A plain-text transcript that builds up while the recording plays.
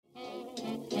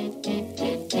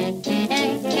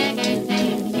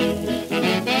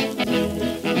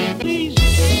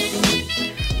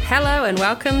Hello and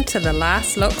welcome to the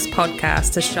Last Looks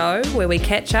podcast, a show where we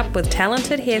catch up with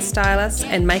talented hairstylists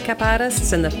and makeup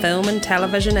artists in the film and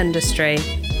television industry.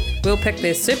 We'll pick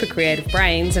their super creative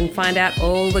brains and find out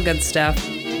all the good stuff.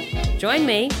 Join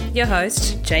me, your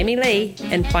host, Jamie Lee,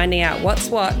 in finding out what's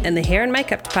what in the hair and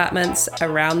makeup departments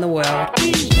around the world.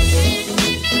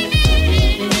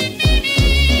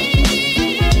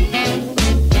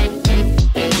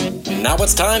 Now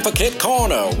it's time for Kit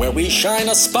Corner, where we shine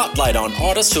a spotlight on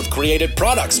artists who've created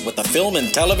products with the film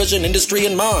and television industry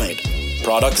in mind.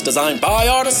 Products designed by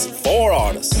artists for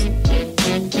artists.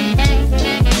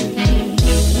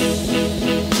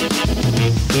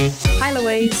 Hi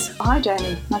Louise. Hi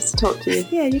Jamie, nice to talk to you.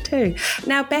 Yeah, you too.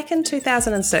 Now, back in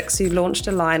 2006, you launched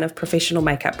a line of professional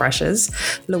makeup brushes,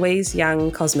 Louise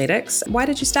Young Cosmetics. Why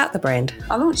did you start the brand?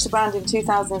 I launched the brand in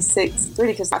 2006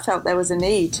 really because I felt there was a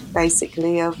need,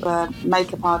 basically, of a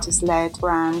makeup artist-led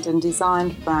brand and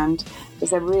designed brand,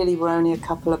 because there really were only a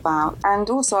couple about. And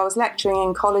also I was lecturing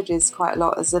in colleges quite a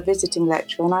lot as a visiting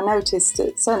lecturer, and I noticed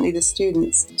that certainly the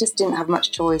students just didn't have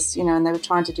much choice, and they were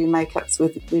trying to do makeups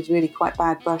with really quite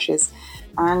bad brushes.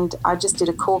 And I just did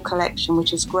a core collection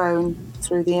which has grown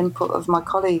through the input of my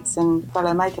colleagues and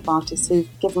fellow makeup artists who've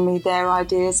given me their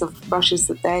ideas of brushes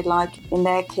that they'd like in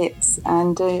their kits,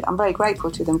 and I'm very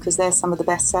grateful to them because they're some of the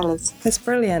best sellers. That's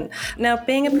brilliant. Now,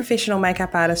 being a professional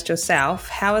makeup artist yourself,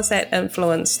 how has that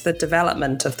influenced the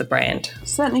development of the brand?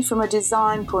 Certainly from a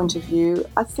design point of view,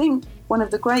 I think one of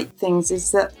the great things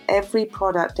is that every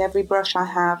product, every brush I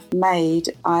have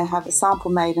made, I have a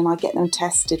sample made and I get them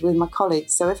tested with my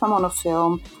colleagues. So if I'm on a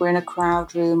film, we're in a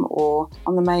crowd room or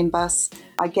on the main bus,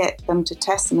 I get them to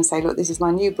test them and say, look, this is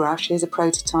my new brush, here's a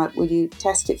prototype, will you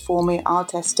test it for me? I'll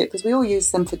test it, because we all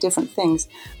use them for different things.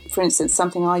 For instance,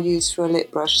 something I use for a lip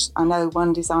brush, I know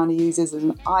one designer uses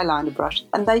an eyeliner brush,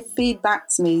 and they feed back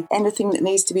to me anything that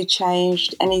needs to be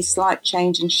changed, any slight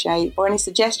change in shape or any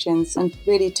suggestions, and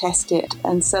really test it.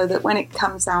 And so that when it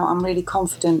comes out, I'm really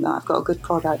confident that I've got a good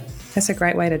product. That's a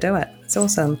great way to do it. It's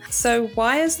awesome. So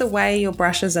why is the way your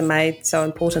brushes are made so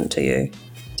important to you?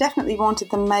 Definitely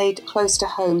wanted them made close to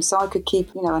home so I could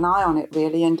keep an eye on it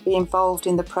really and be involved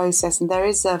in the process. And there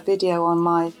is a video on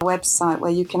my website where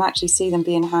you can actually see them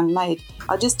being handmade.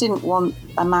 I just didn't want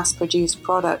a mass-produced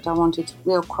product. I wanted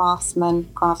real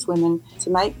craftswomen to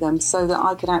make them so that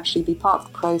I could actually be part of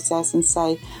the process and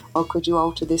say, oh, could you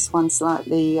alter this one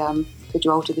slightly? Could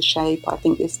you alter the shape? I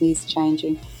think this needs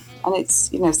changing. And it's,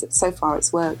 so far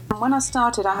it's worked. When I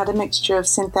started, I had a mixture of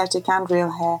synthetic and real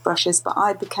hair brushes, but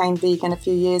I became vegan a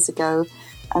few years ago.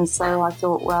 And so I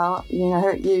thought, well,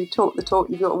 you talk the talk,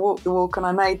 you've got to walk the walk. And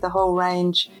I made the whole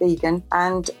range vegan.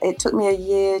 And it took me a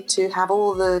year to have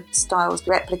all the styles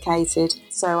replicated.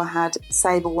 So I had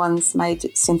sable ones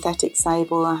made synthetic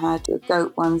sable. I had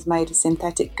goat ones made of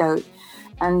synthetic goat.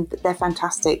 And they're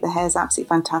fantastic. The hair's absolutely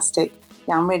fantastic.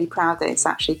 Yeah, I'm really proud that it's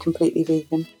actually completely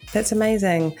vegan. That's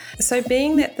amazing. So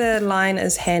being that the line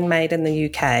is handmade in the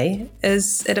UK,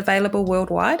 is it available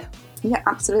worldwide? Yeah,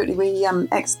 absolutely. We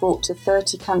export to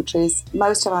 30 countries.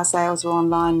 Most of our sales are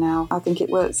online now. I think it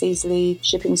works easily.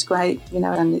 Shipping's great,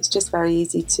 and it's just very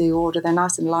easy to order. They're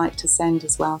nice and light to send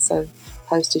as well, so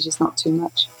postage is not too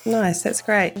much. Nice, that's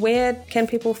great. Where can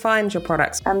people find your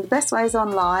products? The best way is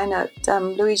online at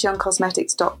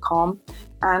louiseyoungcosmetics.com.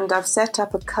 And I've set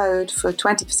up a code for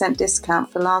 20%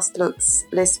 discount for Last Looks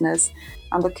listeners.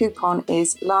 And the coupon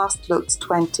is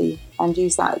LastLooks20. And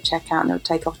use that at checkout and it'll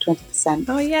take off 20%.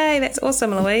 Oh, yay. That's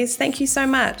awesome, Louise. Thank you so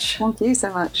much. Thank you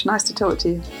so much. Nice to talk to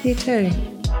you. You too.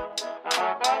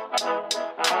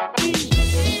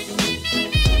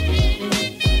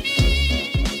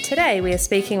 Today we are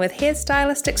speaking with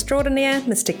hairstylist extraordinaire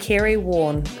Mr. Kerry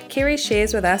Warren. Kerry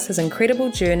shares with us his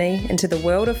incredible journey into the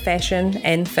world of fashion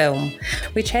and film.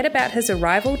 We chat about his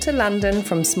arrival to London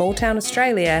from small town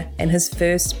Australia and his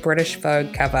first British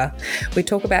Vogue cover. We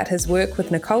talk about his work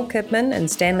with Nicole Kidman and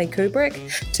Stanley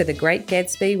Kubrick to The Great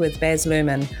Gatsby with Baz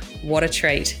Luhrmann. What a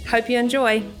treat. Hope you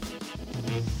enjoy.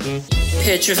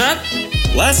 Pictures up.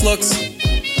 Last looks.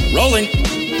 Rolling.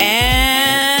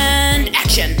 And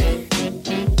action.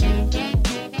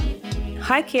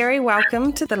 Hi Kerry,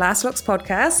 welcome to the Last Looks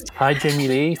podcast. Hi Jamie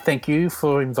Lee, thank you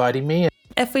for inviting me.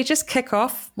 If we just kick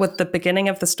off with the beginning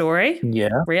of the story,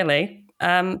 really,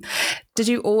 did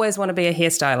you always want to be a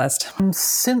hairstylist?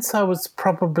 Since I was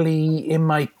probably in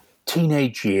my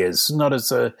teenage years, not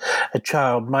as a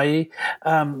child. My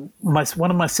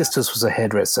one of my sisters was a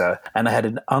hairdresser, and I had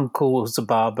an uncle who was a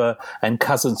barber, and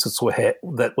cousins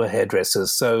that were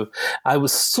hairdressers. So I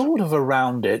was sort of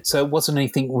around it. So it wasn't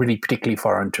anything really particularly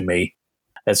foreign to me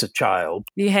as a child.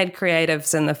 You had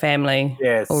creatives in the family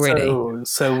already.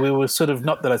 So we were sort of,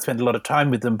 not that I spent a lot of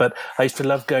time with them, but I used to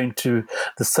love going to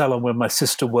the salon where my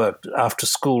sister worked after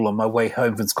school on my way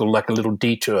home from school, like a little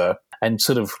detour, and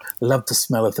sort of loved the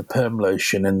smell of the perm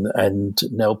lotion and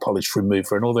nail polish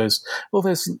remover and all those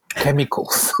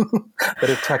chemicals that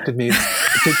attracted me.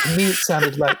 To me, it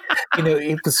sounded like,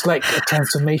 it was like a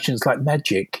transformation. It's like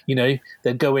magic,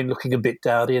 They'd go in looking a bit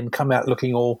dowdy and come out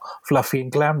looking all fluffy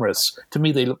and glamorous. To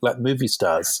me, they looked like movie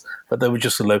stars, but they were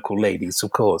just the local ladies,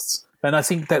 of course. And I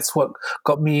think that's what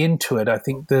got me into it. I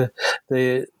think the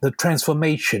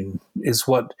transformation is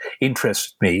what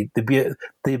interests me, the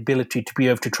ability to be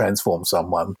able to transform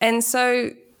someone. And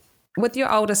so with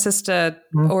your older sister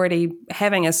already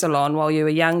having a salon while you were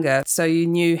younger, so you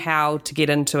knew how to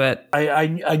get into it.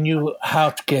 I knew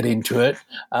how to get into it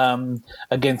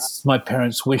against my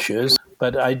parents' wishes.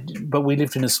 But we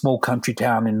lived in a small country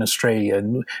town in Australia,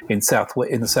 in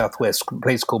the southwest, a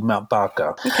place called Mount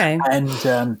Barker. Okay.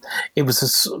 And it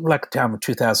was like a town with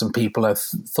 2,000 people. I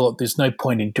thought there's no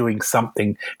point in doing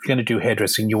something. If you're going to do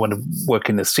hairdressing, you want to work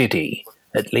in the city,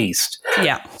 at least.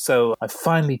 Yeah. So I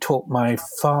finally talked my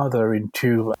father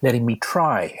into letting me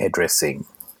try hairdressing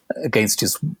against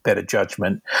his better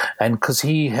judgment. And because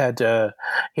he had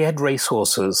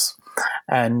racehorses,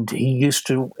 and he used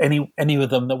to, any of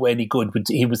them that were any good,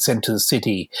 he would send to the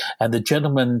city. And the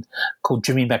gentleman called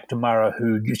Jimmy McNamara,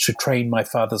 who used to train my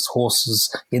father's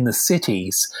horses in the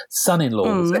cities,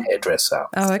 son-in-law was a hairdresser.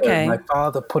 Oh, okay. So my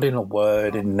father put in a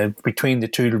word, and between the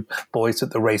two boys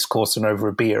at the racecourse and over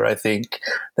a beer, I think,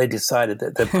 they decided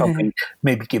that they'd probably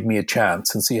maybe give me a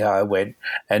chance and see how I went.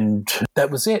 And that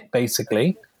was it,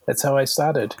 basically. That's how I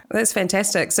started. That's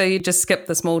fantastic. So you just skipped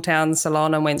the small town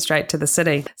salon and went straight to the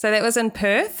city. So that was in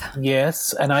Perth?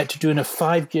 Yes, and I had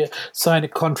to sign a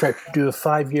contract to do a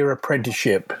 5-year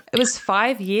apprenticeship. It was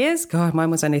 5 years? God,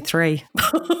 mine was only 3.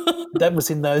 That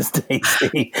was in those days.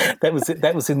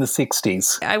 That was in the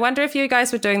 60s. I wonder if you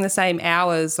guys were doing the same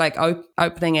hours, like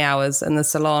opening hours in the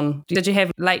salon. Did you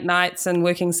have late nights and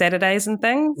working Saturdays and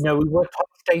things? No, we worked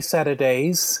half-day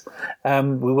Saturdays.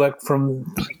 We worked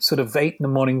from sort of 8 in the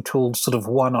morning till sort of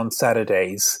 1 on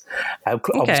Saturdays.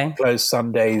 Obviously closed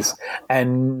Sundays,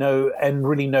 and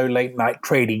really no late night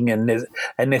trading,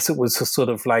 unless it was a sort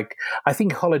of like, I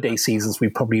think holiday seasons we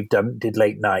probably did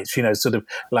late nights, sort of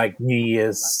like New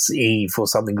Year's Eve or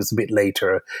something was a bit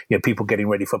later, people getting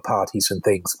ready for parties and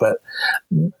things, but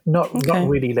not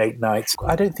really late nights.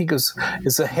 I don't think it's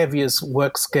the heaviest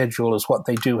work schedule as what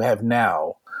they do have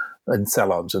now in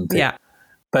salons and things. Yeah.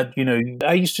 But,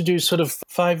 I used to do sort of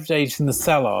 5 days in the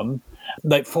salon,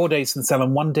 like 4 days in the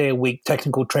salon, 1 day a week,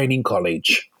 technical training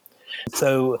college.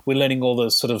 So we're learning all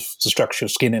the sort of the structure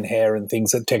of skin and hair and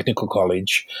things at technical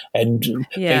college, and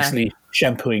basically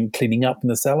shampooing, cleaning up in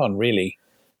the salon, really.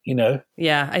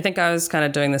 Yeah, I think I was kind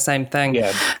of doing the same thing.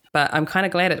 Yeah. But I'm kind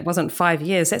of glad it wasn't 5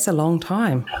 years. That's a long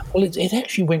time. Well, it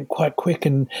actually went quite quick,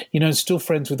 and still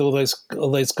friends with all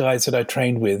those guys that I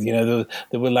trained with. There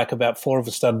were like about 4 of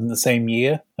us started in the same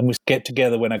year, and we get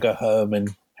together when I go home and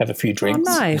have a few drinks.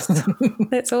 Oh, nice.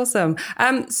 That's awesome.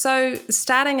 So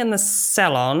starting in the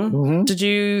salon, did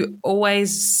you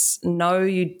always know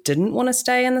you didn't want to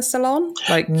stay in the salon?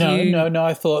 No.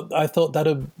 I thought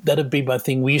that'd be my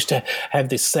thing. We used to have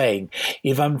this saying: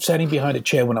 if I'm standing behind a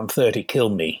chair when I'm 30, kill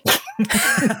me.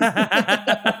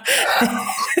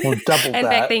 Well, double and that.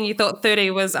 back then you thought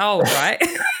 30 was old, right?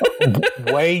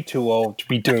 Way too old to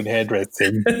be doing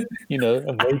hairdressing. I'm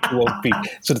way too old to be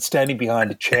sort of standing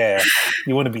behind a chair.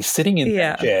 You want to be sitting in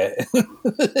that chair.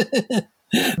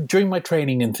 During my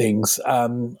training and things,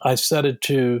 I started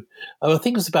to, I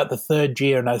think it was about the 3rd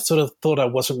year, and I sort of thought I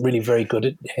wasn't really very good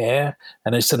at hair.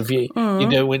 And I sort of,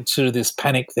 went through this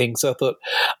panic thing. So I thought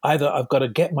either I've got to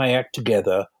get my act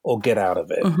together or get out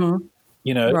of it.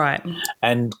 Right.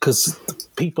 And because the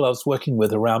people I was working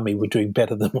with around me were doing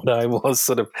better than what I was,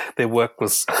 sort of their work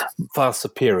was far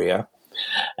superior.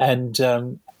 And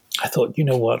I thought, you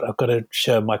know what, I've got to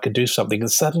show them I could do something.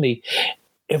 And suddenly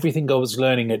everything I was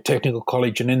learning at technical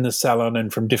college and in the salon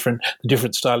and from the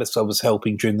different stylists I was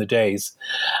helping during the days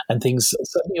and things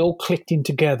suddenly all clicked in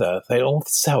together.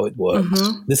 This is how it works.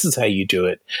 This is how you do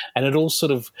it. And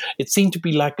it seemed to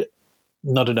be like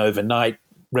not an overnight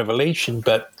revelation,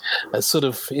 but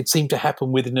it seemed to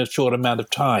happen within a short amount of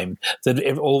time,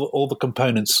 that all the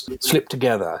components slipped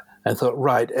together I thought,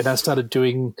 right. And I started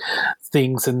doing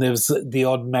things, and there was the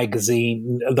odd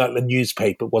magazine, the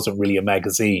newspaper. It wasn't really a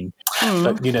magazine,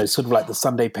 but, sort of like the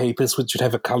Sunday papers, which would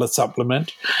have a colour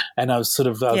supplement. And I was I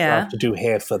was asked to do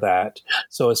hair for that.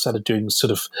 So I started doing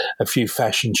sort of a few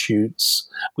fashion shoots.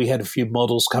 We had a few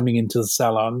models coming into the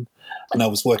salon, and I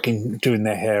was doing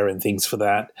their hair and things for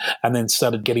that, and then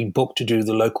started getting booked to do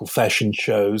the local fashion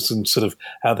shows and sort of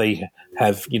how they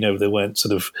have, they weren't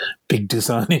sort of big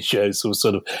designer shows, or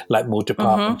sort of like more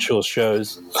department store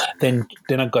shows. Then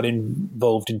I got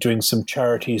involved in doing some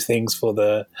charity things for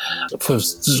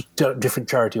different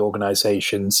charity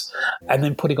organizations, and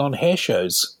then putting on hair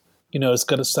shows. I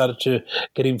started to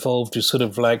get involved with sort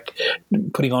of like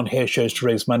putting on hair shows to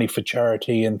raise money for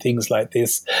charity and things like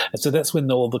this. And so that's when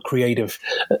all the creative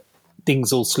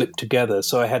things all slipped together.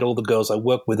 So I had all the girls I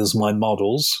worked with as my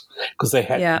models, because they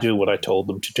had to do what I told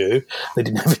them to do. They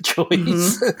didn't have a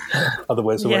choice.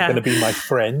 Otherwise, they weren't going to be my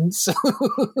friends.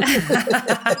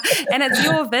 And it's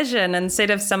your vision instead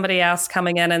of somebody else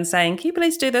coming in and saying, "Can you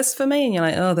please do this for me?" And you're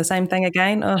like, "Oh, the same thing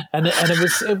again." Oh. And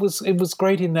it was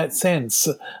great in that sense.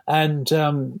 And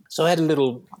so I had a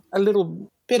little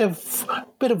bit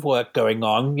of work going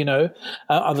on,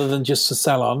 other than just the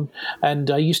salon.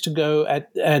 And I used to go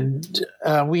and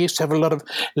we used to have a lot of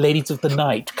ladies of the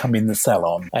night come in the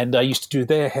salon, and I used to do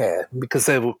their hair, because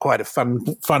they were quite a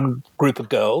fun group of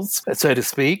girls, so to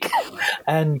speak.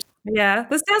 And yeah,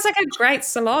 this sounds like a great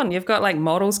salon. You've got like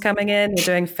models coming in, you're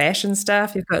doing fashion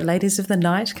stuff, you've got ladies of the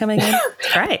night coming in.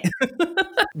 Great.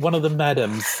 One of the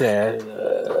madams there,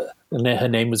 and her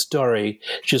name was Dory.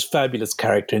 She was a fabulous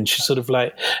character, and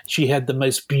she had the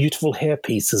most beautiful hair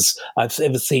pieces I've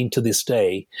ever seen to this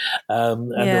day. There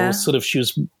was she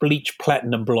was bleached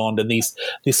platinum blonde, and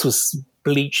this was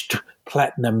bleached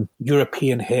platinum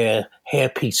European hair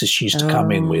pieces she used to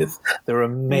come in with. They're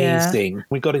amazing. Yeah.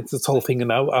 We got into this whole thing,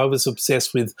 and I was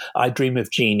obsessed with I Dream of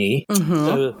Jeannie.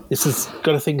 So this has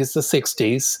got to think it's the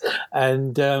 60s.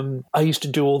 And I used to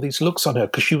do all these looks on her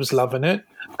because she was loving it,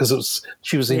 because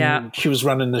she was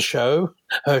running the show,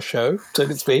 her show, so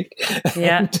to speak.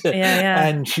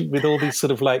 And she, with all these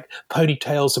sort of like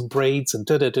ponytails and braids and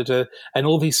and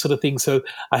all these sort of things. So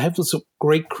I have this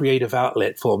great creative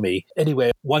outlet for me.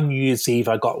 Anyway, one New Year's Eve,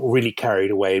 I got really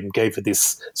carried away and gave her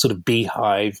this sort of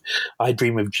beehive, I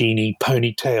Dream of Jeannie,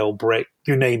 ponytail, braid,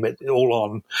 you name it, all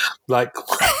on, like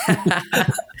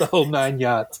the whole 9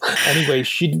 yards. Anyway,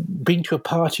 she'd been to a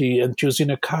party and she was in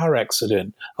a car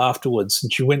accident afterwards,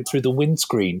 and she went through the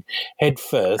windscreen head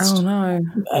first. Oh, no.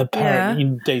 Apparently,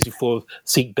 in days before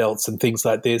seat belts and things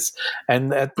like this.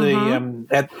 And at the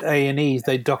at A&E,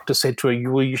 the doctor said to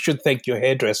her, "Well, you should thank your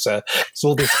hairdresser. It's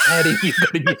all this padding you've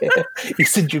got in your hair." He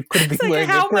said, "You couldn't be wearing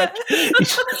a scratch."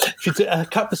 She said, "I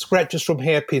cut the scratches from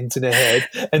hairpins in her head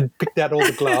and picked out all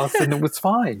the glass, and it was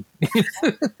fine."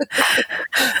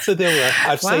 So there we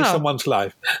are. I've saved someone's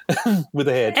life with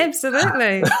a hairdresser.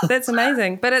 Absolutely. That's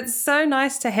amazing. But it's so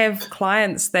nice to have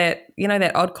clients that,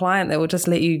 that odd client that will just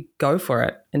let you go for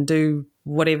it and do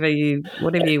whatever you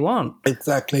want.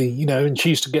 Exactly. And she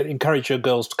used to encourage her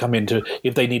girls to come into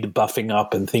if they needed buffing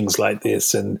up and things like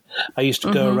this. And I used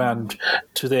to go around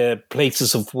to their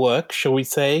places of work, shall we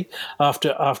say,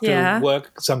 after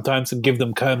work sometimes, and give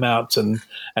them comb outs and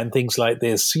things like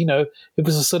this. It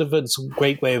was a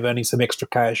great way of earning some extra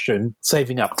cash and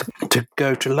saving up to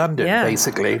go to London,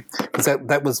 basically, because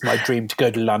that was my dream, to go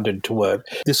to London to work.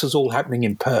 This was all happening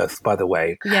in Perth, by the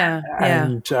way. Yeah.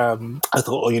 And I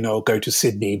thought, I'll go to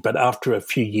Sydney, but after a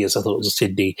few years I thought it was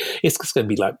Sydney. It's just going to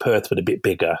be like Perth, but a bit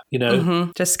bigger,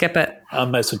 Just skip it. I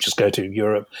might as well just go to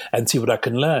Europe and see what I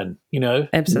can learn,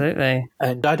 Absolutely.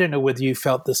 And I don't know whether you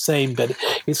felt the same, but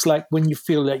it's like when you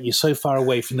feel that you're so far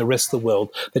away from the rest of the world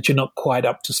that you're not quite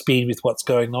up to speed with what's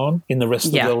going on in the rest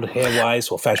of the world, hair-wise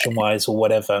or fashion-wise or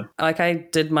whatever. Like, I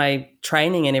did my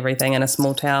training and everything in a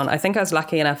small town. I think I was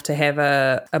lucky enough to have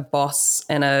a boss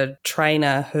and a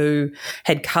trainer who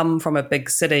had come from a big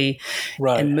city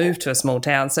and moved to a small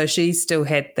town. So she still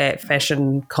had that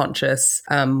fashion conscious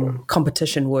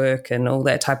competition work and all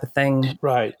that type of thing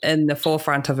in the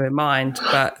forefront of her mind.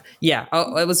 But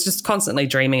I was just constantly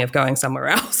dreaming of going somewhere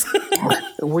else.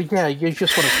 Well, you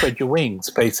just want to spread your wings,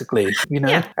 basically,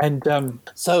 And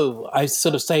so I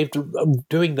sort of saved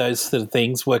doing those sort of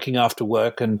things, working after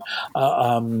work and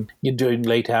you're doing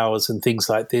late hours and things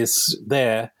like this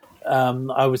there.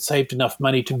 I would saved enough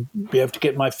money to be able to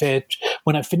get my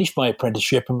when I finished my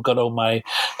apprenticeship and got all my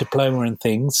diploma and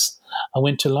things, I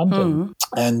went to London.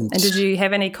 And did you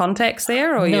have any contacts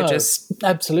there, or no, you just...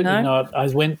 absolutely No? not. I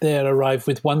went there, arrived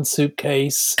with one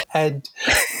suitcase, and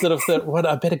sort of thought, well,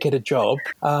 I better get a job.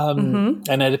 And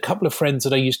I had a couple of friends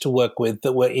that I used to work with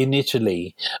that were in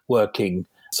Italy working.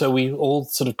 So we all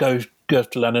sort of go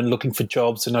to London looking for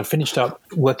jobs, and I finished up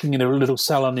working in a little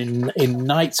salon in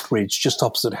Knightsbridge, just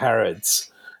opposite Harrods,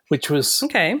 which was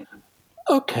okay,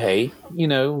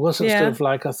 wasn't sort of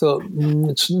like, I thought,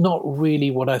 it's not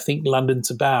really what I think London's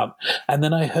about. And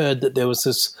then I heard that there was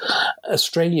this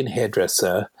Australian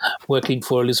hairdresser working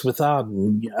for Elizabeth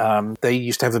Arden. They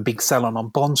used to have a big salon on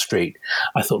Bond Street.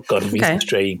 I thought, God, if he's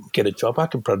Australian, get a job, I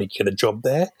can probably get a job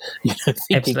there.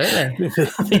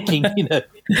 Thinking,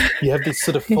 you have this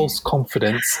sort of false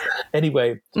confidence.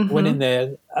 Anyway, went in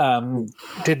there,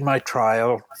 did my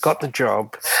trial, got the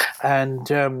job, and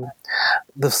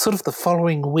the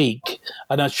following week,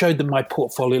 and I showed them my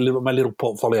portfolio, my little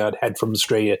portfolio I'd had from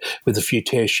Australia with a few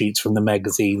tear sheets from the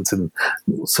magazines and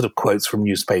sort of quotes from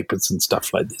newspapers and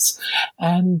stuff like this.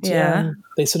 And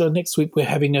they said, next week we're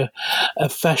having a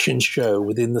fashion show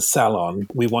within the salon.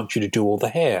 We want you to do all the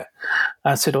hair.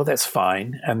 I said, that's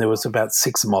fine. And there was about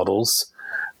 6 models,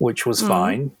 which was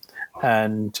fine.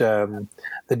 And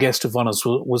the guest of honors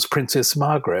was Princess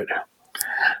Margaret.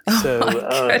 So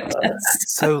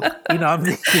I'm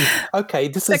thinking, okay,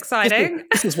 this is exciting.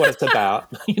 This is what it's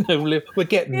about. We're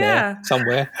getting there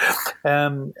somewhere.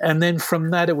 And then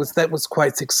from that, that was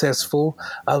quite successful.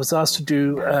 I was asked to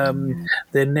do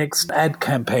their next ad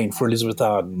campaign for Elizabeth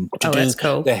Arden to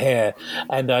do the hair,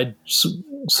 and I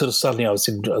sort of suddenly I was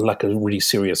in like a really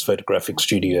serious photographic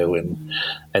studio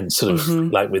and sort of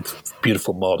like with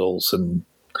beautiful models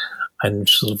and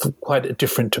sort of quite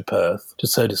different to Perth,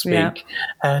 so to speak. Yeah.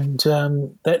 And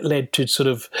that led to sort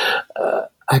of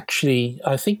actually,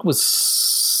 I think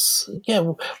was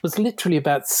literally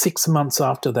about 6 months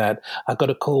after that, I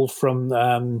got a call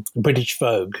from British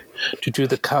Vogue to do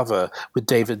the cover with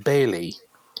David Bailey.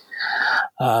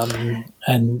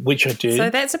 And which I do.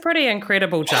 So that's a pretty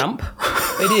incredible jump.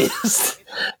 It is.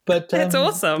 But that's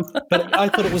awesome. But I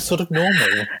thought it was sort of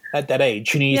normal at that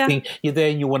age. You think you're there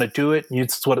and you want to do it, and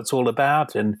it's what it's all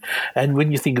about. And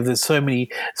when you think of there's so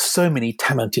many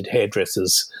talented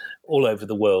hairdressers all over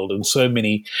the world, and so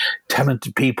many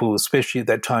talented people, especially at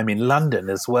that time in London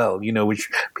as well, which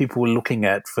people were looking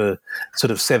at for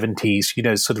sort of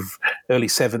 70s, sort of early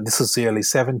 70s. This is the early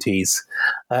 70s.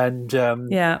 And,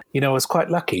 I was quite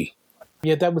lucky.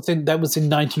 Yeah, that was in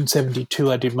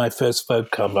 1972. I did my first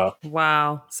Vogue cover.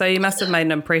 Wow! So you must have made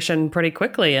an impression pretty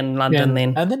quickly in London,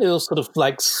 then. And then it all sort of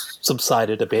like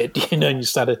subsided a bit, and you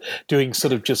started doing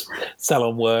sort of just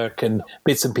salon work and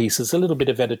bits and pieces. A little bit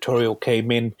of editorial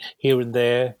came in here and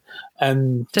there.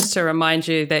 And just to remind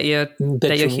you that you're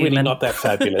really human. Not that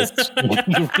fabulous.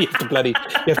 you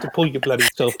have to pull your bloody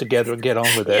self together and get on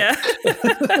with it.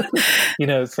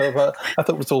 Yeah. So I thought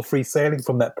it was all free sailing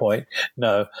from that point.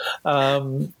 No.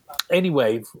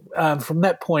 Anyway, from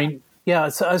that point,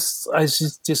 so I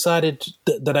just decided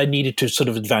that I needed to sort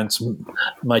of advance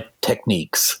my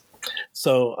techniques.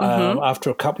 So after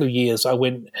a couple of years, I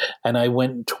went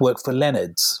to work for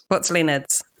Leonard's. What's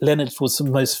Leonard's? Leonard's was the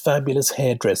most fabulous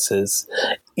hairdressers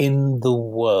in the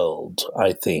world,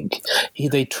 I think. He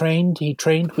trained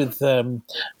with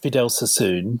Vidal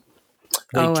Sassoon.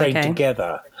 They trained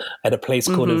together at a place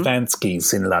called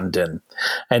Avansky's in London.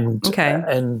 And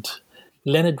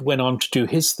Leonard went on to do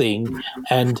his thing,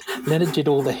 and Leonard did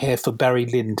all the hair for Barry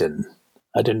Lyndon.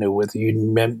 I don't know whether you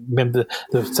remember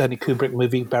the Stanley Kubrick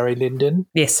movie, Barry Lyndon?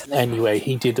 Yes. Anyway,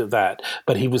 he did that.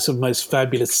 But he was the most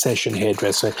fabulous session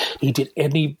hairdresser. He did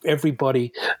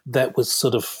everybody that was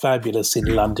sort of fabulous in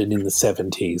London in the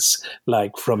 70s,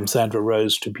 like from Sandra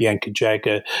Rose to Bianca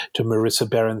Jagger to Marissa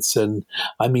Berenson.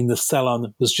 I mean, the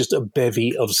salon was just a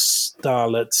bevy of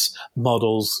starlets,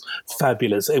 models,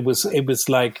 fabulous. It was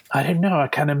like, I don't know, I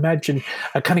can't imagine,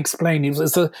 I can't explain. It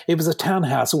was a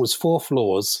townhouse. It was 4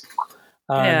 floors.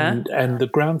 And the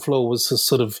ground floor was a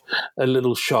sort of a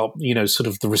little shop, sort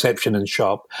of the reception and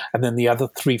shop. And then the other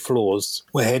 3 floors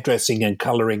were hairdressing and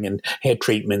colouring and hair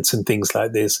treatments and things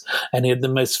like this. And he had the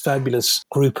most fabulous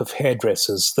group of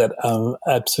hairdressers that are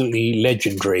absolutely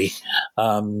legendary.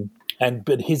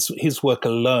 But his work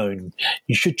alone,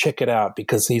 you should check it out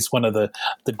because he's one of the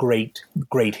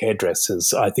great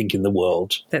hairdressers, I think, in the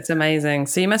world. That's amazing.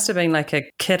 So you must have been like a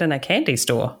kid in a candy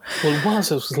store. Well,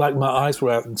 it was like my eyes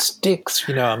were out in sticks,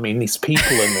 these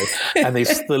people and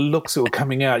the looks that were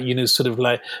coming out, sort of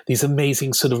like these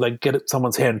amazing sort of like get at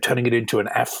someone's hair and turning it into an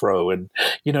afro and,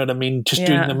 you know what I mean? Just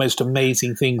doing the most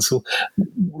amazing things. So,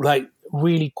 like,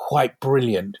 really quite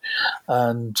brilliant.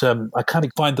 And I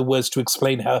can't find the words to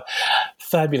explain how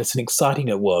fabulous and exciting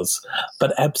it was,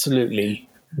 but absolutely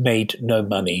made no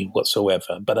money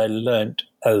whatsoever. But I learned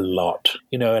a lot,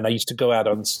 and I used to go out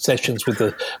on sessions with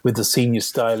the senior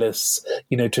stylists,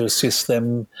 to assist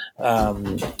them.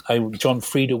 John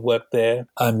Frieda worked there.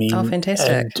 Oh,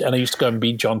 fantastic! And I used to go and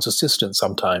be John's assistant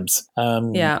sometimes.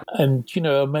 And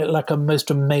like a most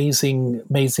amazing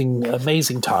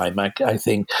time, I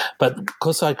think. But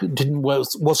because I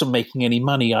wasn't making any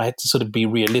money, I had to sort of be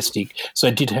realistic. So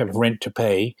I did have rent to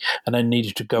pay, and I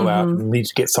needed to go out and needed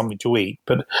to get something to eat.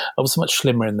 But I was much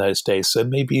slimmer in those days, so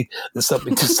maybe there's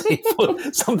something to say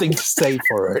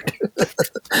for it.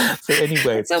 So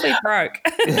anyway, still be broke.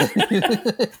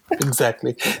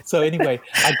 Exactly. So anyway,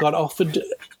 I got offered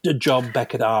a job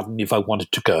back at Arden if I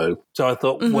wanted to go. So I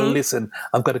thought, well, listen,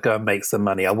 I've got to go and make some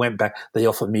money. I went back. They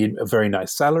offered me a very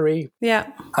nice salary. Yeah.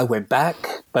 I went back,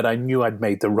 but I knew I'd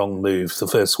made the wrong move the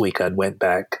first week I went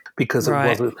back because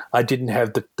I didn't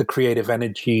have the creative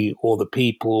energy or the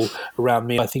people around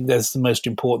me. I think that's the most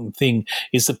important thing,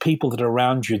 is the people that are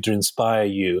around you to inspire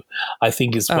you. I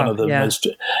think is one of the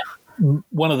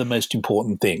most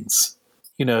important things,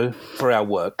 for our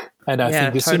work. And I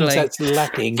think as soon as that's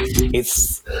lacking,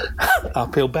 it's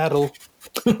uphill battle.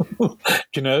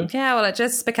 Yeah, well, it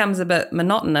just becomes a bit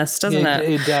monotonous, doesn't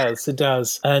it? It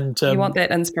does. And you want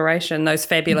that inspiration, those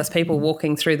fabulous people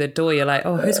walking through the door. You're like,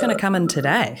 oh, who's going to come in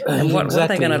today? And what are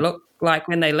they going to look like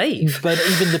when they leave? But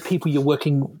even the people you're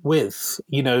working with,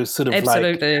 sort of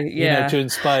absolutely, to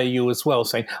inspire you as well,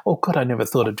 saying, oh, God, I never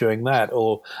thought of doing that,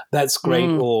 or that's great,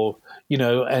 or,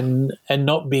 and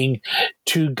not being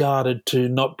too guarded to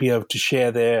not be able to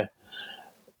share their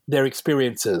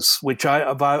experiences, which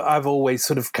I've always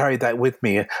sort of carried that with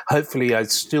me. Hopefully I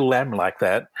still am like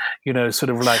that, sort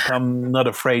of like I'm not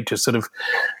afraid to sort of,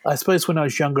 I suppose when I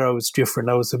was younger I was different.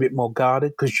 I was a bit more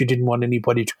guarded because you didn't want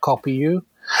anybody to copy you.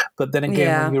 But then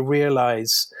again, when you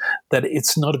realize that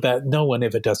it's not about, no one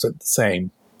ever does it the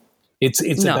same. It's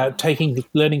about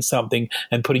learning something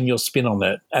and putting your spin on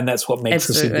it. And that's what makes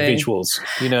us individuals,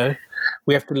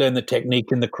 We have to learn the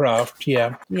technique and the craft,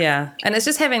 Yeah, and it's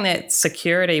just having that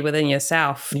security within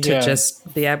yourself to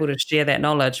just be able to share that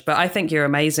knowledge. But I think you're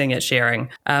amazing at sharing,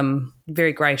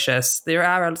 very gracious. There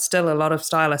are still a lot of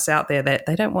stylists out there that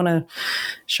they don't want to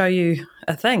show you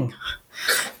a thing.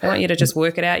 They want you to just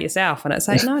work it out yourself. And it's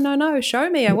like, no, show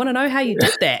me. I want to know how you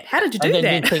did that. How did you do that? And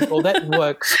then you think, well, that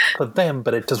works for them,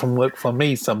 but it doesn't work for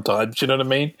me sometimes. You know what I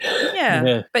mean?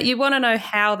 Yeah. But you want to know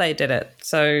how they did it.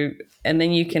 So, and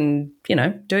then you can,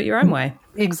 do it your own way.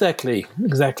 Exactly.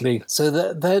 So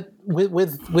that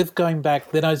with going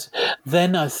back, then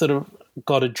I sort of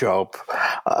got a job.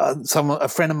 A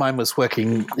friend of mine was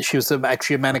working. She was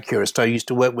actually a manicurist I used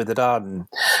to work with at Arden.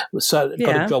 So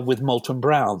got a job with Molton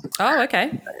Brown. Oh,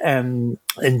 okay. And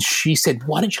she said,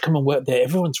 "Why don't you come and work there?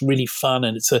 Everyone's really fun,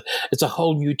 and it's a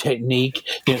whole new technique.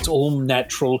 It's all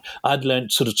natural." I'd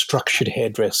learned sort of structured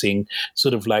hairdressing,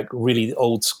 sort of like really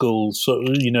old school,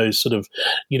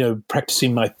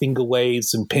 practicing my finger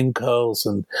waves and pin curls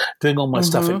and doing all my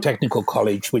stuff at technical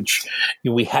college, which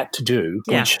we had to do,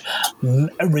 which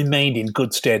remained in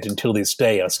good stead until this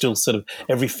day. I still sort of,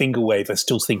 every finger wave, I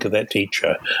still think of that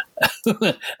teacher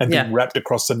and being wrapped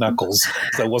across the knuckles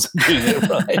because I wasn't doing it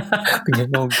right.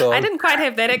 Thinking, oh God. I didn't quite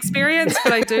have that experience,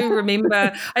 but I do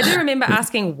remember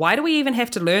asking, why do we even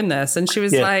have to learn this? And she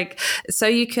was like, so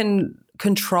you can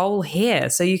control hair,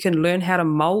 so you can learn how to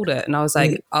mold it. And I was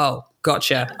like, oh,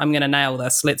 gotcha. I'm going to nail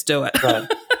this. Let's do it. Right.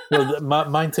 Well,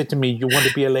 mine said to me, you want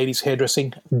to be a lady's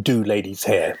hairdressing? Do ladies'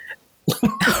 hair.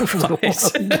 Wow.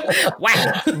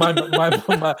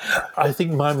 I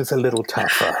think mine was a little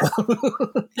tougher.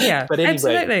 Yeah, but anyway,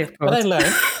 absolutely. But I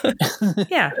learned.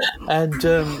 Yeah. And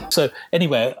so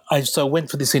anyway, I went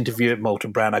for this interview at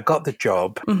Molton Brown. I got the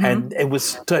job, and it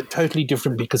was totally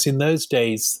different because in those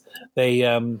days,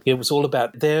 it was all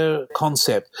about, their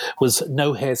concept was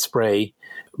no hairspray,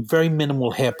 very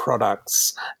minimal hair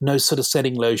products, no sort of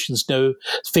setting lotions, no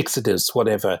fixatives,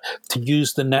 whatever, to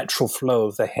use the natural flow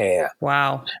of the hair.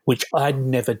 Wow. Which I'd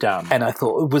never done. And I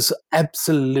thought it was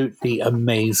absolutely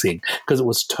amazing because it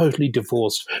was totally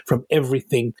divorced from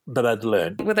everything that I'd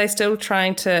learned. Were they still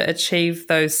trying to achieve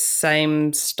those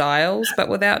same styles but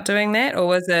without doing that? Or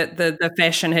was it the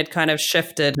fashion had kind of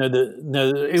shifted? No,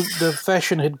 the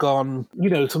fashion had gone,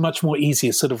 to much more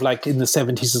easier, sort of like in the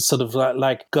 70s, it's sort of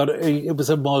it was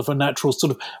a more of a natural sort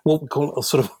of what we call a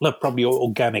sort of probably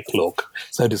organic look,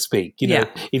 so to speak.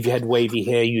 If you had wavy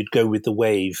hair, you'd go with the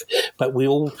wave. But we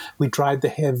dried the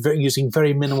hair using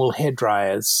very minimal hair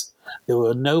dryers. There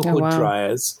were no hood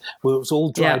dryers. It was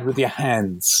all dried with your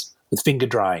hands. with finger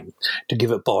drying to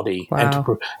give it body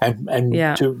Wow. and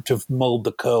to mold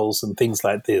the curls and things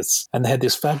like this. And they had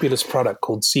this fabulous product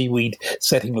called seaweed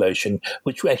setting lotion,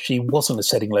 which actually wasn't a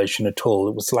setting lotion at all.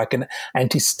 It was like an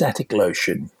anti-static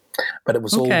lotion. But it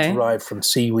was all derived from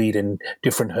seaweed and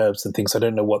different herbs and things. I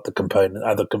don't know what the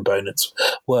other components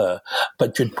were,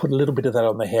 but you'd put a little bit of that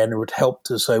on the hair, and it would help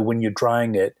so when you're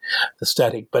drying it, the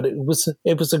static. But it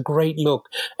was a great look,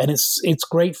 and it's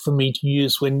great for me to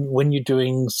use when you're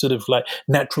doing sort of like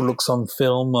natural looks on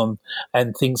film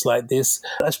and things like this.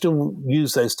 I still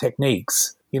use those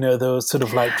techniques. They were sort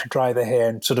of like to dry the hair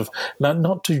and sort of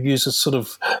not to use a sort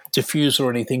of diffuser or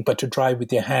anything, but to dry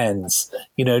with your hands.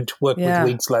 To work with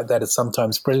wigs like that is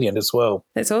sometimes brilliant as well.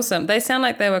 That's awesome. They sound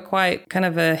like they were quite kind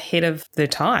of ahead of their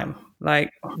time.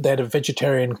 Like, they had a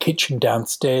vegetarian kitchen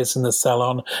downstairs in the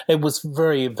salon. It was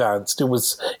very advanced. It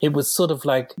was sort of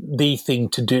like the thing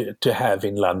to have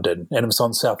in London, and it was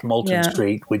on South Molton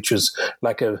Street, which was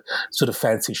like a sort of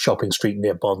fancy shopping street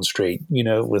near Bond Street.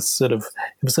 It was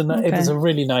it was a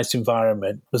really nice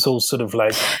environment. It was all sort of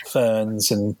like ferns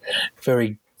and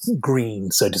very green,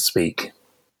 so to speak.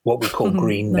 What we call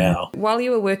green now. While you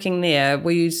were working there,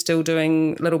 were you still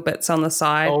doing little bits on the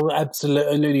side? Oh,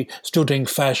 absolutely. Still doing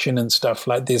fashion and stuff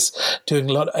like this, doing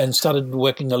a lot, and started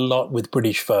working a lot with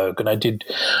British Vogue. And I did,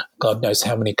 God knows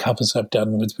how many covers I've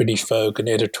done with British Vogue and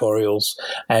editorials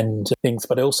and things.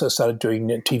 But I also started doing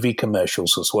TV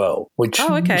commercials as well, which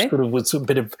sort of was a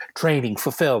bit of training for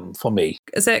film for me.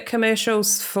 Is that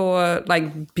commercials for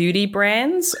like beauty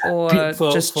brands or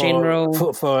just general?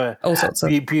 For all sorts of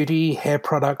beauty, hair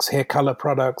products, hair color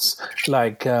products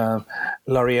like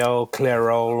L'Oreal,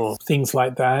 Clairol, things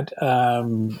like that,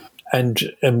 and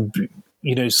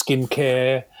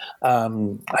skincare.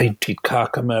 I did car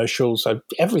commercials,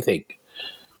 everything.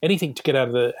 Anything to get out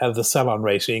of the salon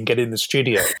racing and get in the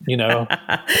studio,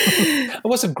 I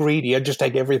wasn't greedy. I'd just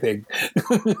take everything.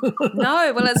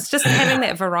 No, well, it's just having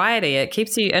that variety. It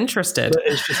keeps you interested. But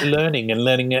it's just learning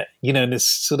it, and it's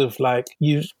sort of like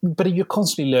but you're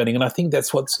constantly learning. And I think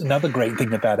that's what's another great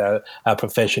thing about our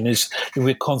profession is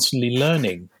we're constantly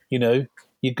learning, You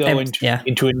go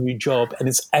into a new job, and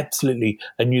it's absolutely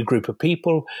a new group of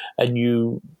people, a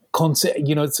new concept.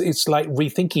 It's like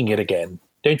rethinking it again.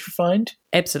 Don't you find?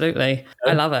 Absolutely.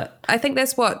 I love it. I think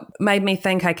that's what made me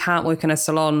think I can't work in a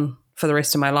salon for the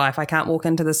rest of my life. I can't walk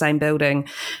into the same building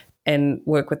and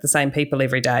work with the same people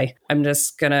every day. I'm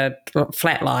just going to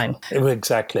flatline.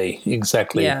 Exactly.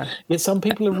 Yeah. Some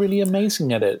people are really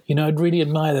amazing at it. I'd really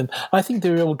admire them. I think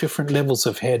there are all different levels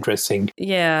of hairdressing.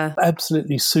 Yeah.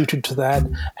 Absolutely suited to that,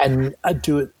 and I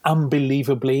do it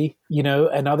unbelievably,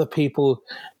 and other people,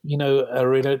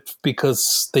 are in it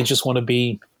because they just want to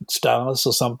be stars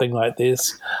or something like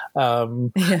this.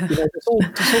 It's all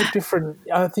different.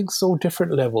 I think it's all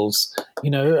different levels,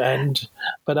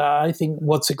 but I think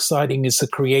what's exciting is the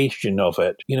creation of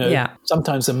it.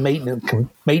 Sometimes the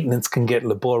maintenance can get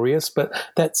laborious, but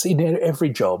that's in every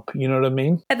job. You know what I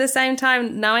mean? At the same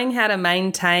time, knowing how to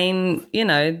maintain,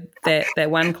 that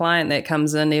one client that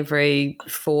comes in every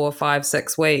 4, 5,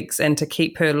 6 weeks, and to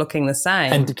keep her looking the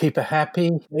same and to keep her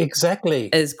happy, exactly,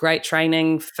 is great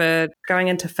training for going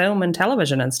into film and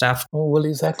television and stuff. Oh, well,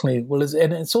 exactly.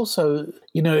 And it's also,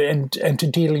 and to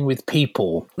dealing with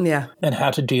people, and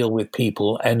how to deal with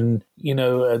people, and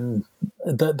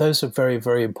those are very,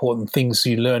 very important things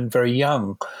you learn very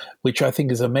young, which I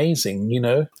think is amazing.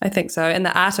 I think so, and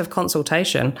the art of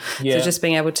consultation. So just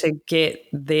being able to get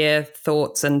their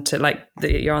thoughts and to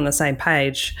you're on the same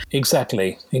page.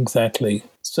 Exactly.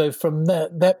 So from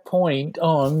that point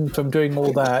on, from doing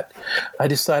all that, I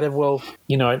decided,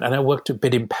 and I worked a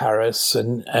bit in Paris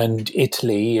and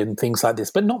Italy and things like this,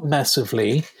 but not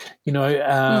massively.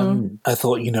 I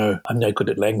thought, I'm no good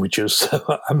at languages,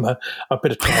 so I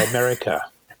better try America.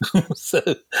 So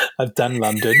I've done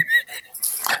London.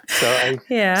 So I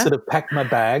sort of packed my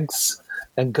bags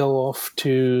and go off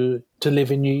to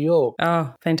live in New York.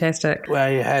 Oh, fantastic. I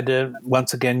had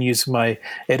once again used my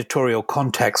editorial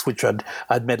contacts, which I'd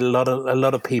met a lot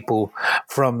of people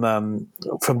from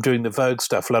doing the Vogue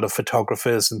stuff, a lot of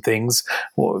photographers and things.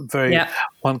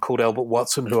 One called Albert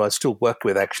Watson, who I still work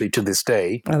with actually to this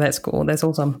day. Oh, that's cool. That's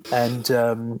awesome. And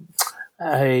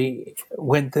I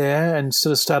went there and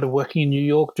sort of started working in New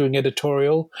York doing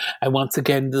editorial. And once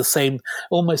again,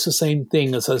 almost the same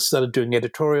thing as I started doing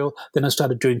editorial. Then I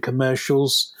started doing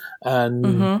commercials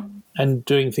and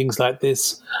doing things like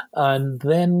this. And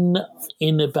then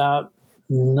in about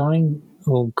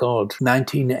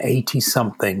 1980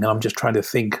 something. I'm just trying to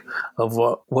think of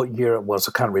what year it was.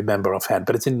 I can't remember offhand,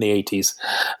 but it's in the 80s.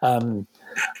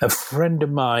 a friend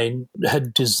of mine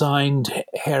had designed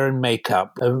hair and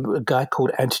makeup, a guy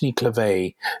called Anthony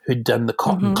Clavet, who'd done The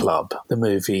Cotton Club, the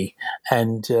movie.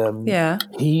 And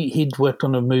he'd worked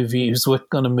on a movie, he was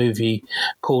working on a movie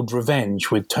called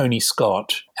Revenge with Tony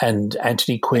Scott and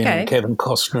Anthony Quinn and Kevin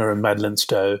Costner and Madeleine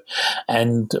Stowe.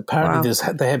 And apparently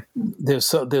there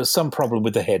was some problem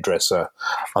with the hairdresser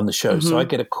on the show. So I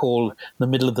get a call in the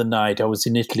middle of the night. I was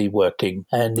in Italy working,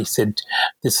 and he said,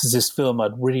 this is this film.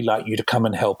 I'd really like you to come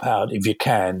and help out if you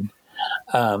can.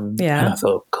 And I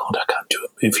thought, God, I can't do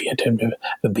a movie. I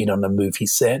haven't been on a movie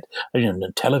set. I mean,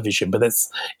 on television, but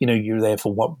that's, you're there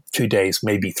for 2 days,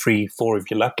 maybe 3, 4 if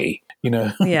you're lucky,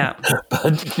 Yeah.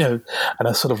 But, and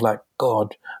I sort of like,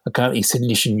 God, I can't. He said,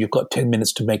 listen, you've got 10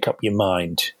 minutes to make up your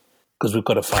mind, because we've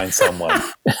got to find someone.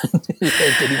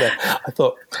 Anyway, I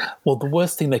thought, well, the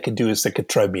worst thing they could do is they could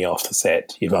throw me off the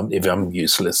set if I'm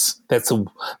useless. That's the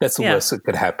worst that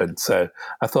could happen. So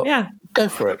I thought, go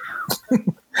for it.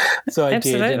 So I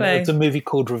did. And it's a movie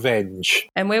called Revenge.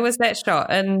 And where was that shot?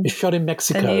 It's shot in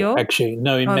Mexico, in New York? Actually.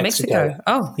 No, in Mexico.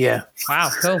 Oh. Yeah.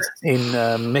 Wow, cool.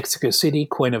 In Mexico City,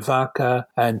 Cuernavaca,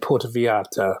 and Puerto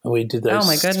Vallarta. We did those. Oh,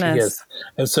 my goodness. Yes.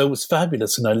 And so it was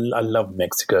fabulous, and I love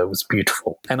Mexico. It was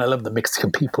beautiful. And I love the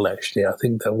Mexican people, actually. I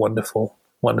think they're wonderful.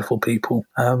 Wonderful people.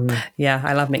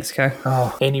 I love Mexico.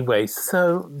 Anyway,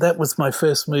 so that was my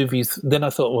first movies. Then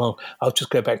I thought, well, I'll just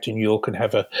go back to New York and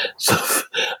have a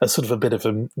sort of a bit of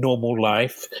a normal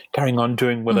life, carrying on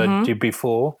doing what I did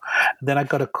before. And then I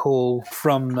got a call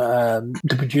from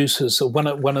the producers, one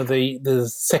of the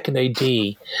second AD,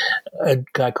 a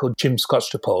guy called Jim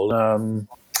Scotchapole.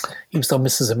 He was on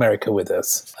Mrs. America with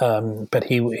us, but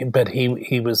he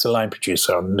was a line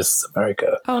producer on Mrs.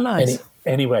 America. Oh, nice.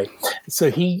 Anyway,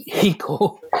 so he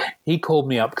called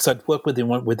me up because I'd worked with him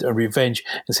with a Revenge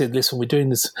and said, "Listen, we're doing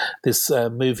this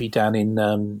movie down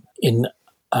in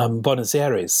Buenos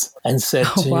Aires," and said,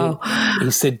 he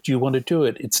said, "Do you want to do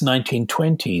it? It's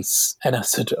 1920s." And I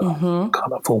said, "Oh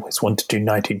God, I've always wanted to do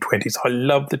 1920s. I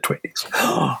love the 20s.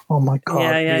 Oh my God,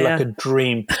 like a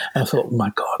dream." And I thought, oh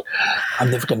my God,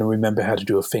 I'm never going to remember how to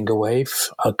do a finger wave.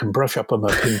 I can brush up on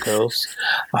my pin curls.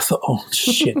 I thought, oh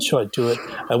shit, should I do it?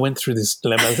 I went through this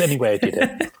dilemma. Anyway, I did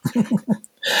it.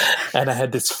 And I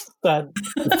had this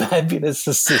fabulous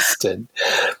assistant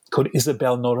called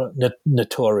Isabel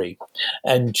Nattori,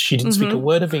 and she didn't speak a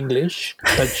word of English,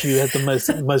 but she had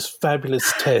the most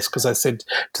fabulous test. Because I said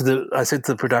to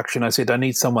the production, I said, I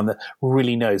need someone that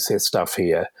really knows their stuff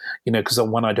here, because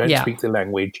I don't speak the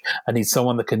language. I need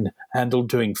someone that can handle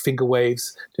doing finger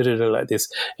waves, like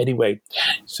this. Anyway,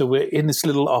 so we're in this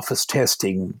little office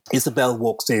testing. Isabel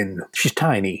walks in. She's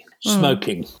tiny,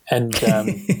 smoking, and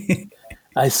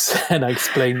I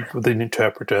explained with an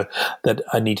interpreter that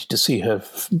I needed to see her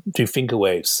do finger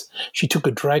waves. She took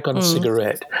a drag on a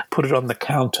cigarette, put it on the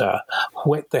counter,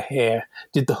 wet the hair,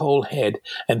 did the whole head,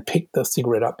 and picked the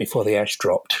cigarette up before the ash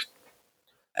dropped.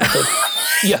 I thought,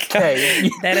 okay,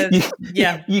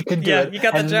 you can do it. You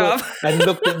got the job. And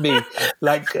looked at me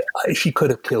like she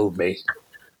could have killed me.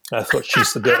 I thought,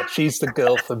 she's the girl. She's the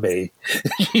girl for me.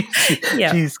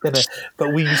 She's gonna.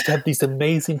 But we used to have these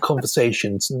amazing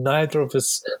conversations. Neither of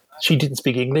us. She didn't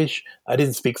speak English. I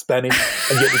didn't speak Spanish,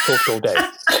 and yet we talked all day.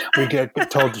 We get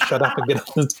told to shut up and get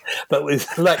on. But it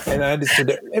was like, and I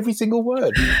understood every single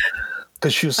word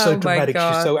because she was so dramatic. She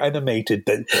was so animated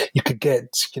that you could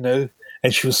get,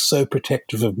 And she was so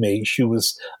protective of me. She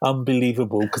was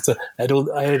unbelievable because I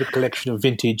had a collection of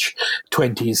vintage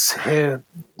 20s hair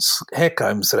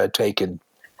combs that I'd taken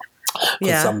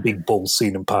for some big ball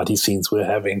scene and party scenes we were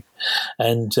having.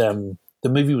 And the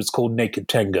movie was called Naked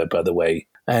Tango, by the way.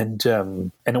 And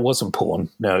it wasn't porn.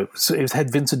 No, it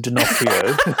had Vincent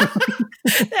D'Onofrio.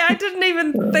 I didn't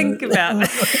even think about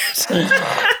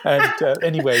that. And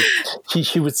anyway,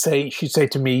 she'd say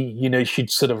to me,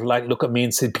 she'd sort of like look at me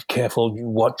and say, "Be careful, you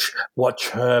watch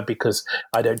her because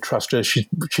I don't trust her. She'd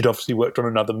obviously worked on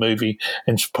another movie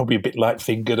and she's probably a bit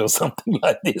light-fingered or something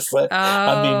like this."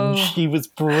 I mean, she was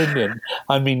brilliant.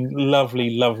 I mean,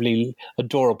 lovely, lovely,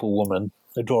 adorable woman.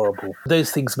 Adorable. Those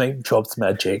things make jobs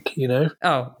magic,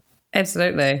 Oh,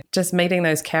 absolutely. Just meeting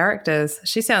those characters.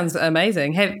 She sounds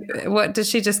amazing. Did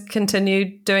she just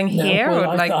continue doing hair,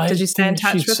 or did you stay in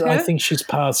touch with her? I think she's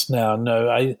passed now. No,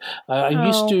 I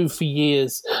used to for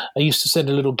years. I used to send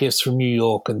her little gifts from New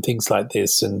York and things like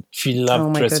this, and she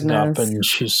loved dressing up, and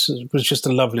she was just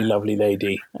a lovely, lovely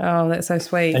lady. Oh, that's so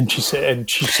sweet. And she said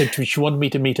to me she wanted me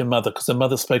to meet her mother because her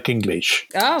mother spoke English.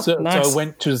 Oh, nice. So I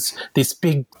went to this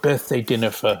big birthday dinner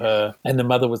for her, and the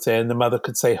mother was there, and the mother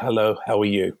could say, "Hello, how are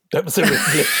you?" That was a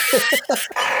English.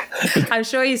 I'm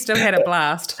sure you still had a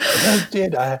blast. I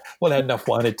did. I had enough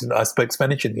wine. I spoke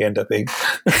Spanish in the end, I think.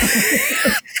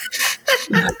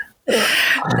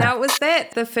 Now, was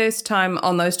that the first time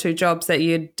on those two jobs that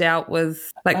you dealt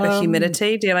with like the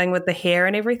humidity, dealing with the hair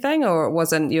and everything, or it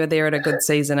wasn't? You were there at a good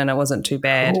season and it wasn't too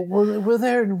bad? Well, we're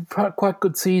there in quite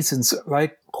good seasons.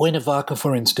 Like Cuernavaca,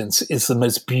 for instance, is the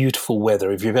most beautiful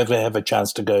weather. If you've ever have a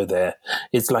chance to go there,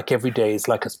 it's like every day is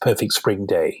like a perfect spring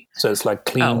day. So it's like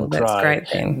clean, dry, great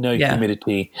then. no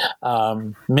humidity.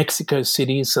 Mexico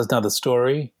City is another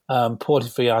story. Puerto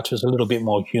Vallarta is a little bit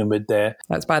more humid there.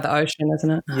 That's by the ocean,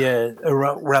 isn't it? Yeah,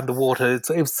 around the water.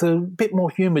 It's a bit more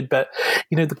humid, but,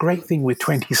 the great thing with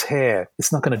 20's hair,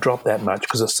 it's not going to drop that much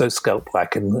because it's so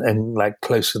scalp-like and like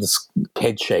close to the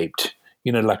head-shaped.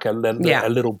 Like a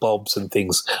little bobs and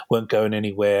things weren't going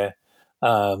anywhere.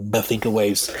 Nothing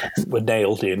waves were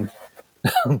nailed in.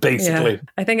 Basically. Yeah.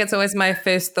 I think it's always my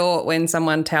first thought when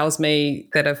someone tells me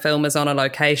that a film is on a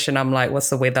location, I'm like, what's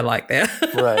the weather like there?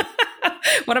 Right.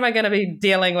 What am I going to be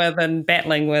dealing with and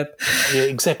battling with? Yeah,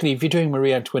 exactly. If you're doing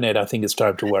Marie Antoinette, I think it's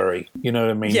time to worry. You know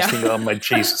what I mean? Yeah. You think, oh my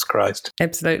Jesus Christ.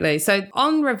 Absolutely. So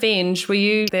on Revenge, were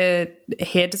you the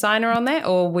hair designer on that,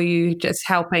 or were you just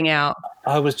helping out?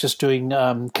 I was just doing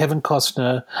Kevin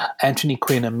Costner, Anthony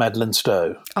Quinn, and Madeleine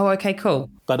Stowe. Oh, okay, cool.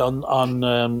 But on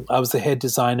I was the head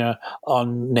designer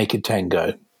on Naked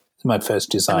Tango. My first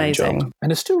design job,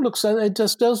 and it still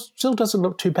still doesn't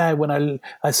look too bad when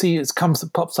I see it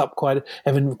pops up quite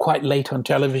late on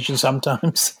television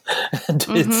sometimes, and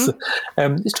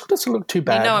it still doesn't look too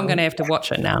bad. I'm going to have to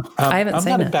watch it now. I haven't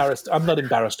seen it. I'm not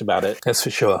embarrassed about it. That's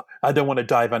for sure. I don't want to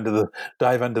dive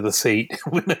under the seat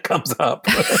when it comes up.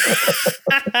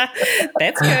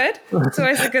 That's good. It's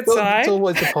always a good sign. It's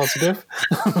always a positive.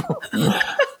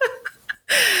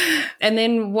 And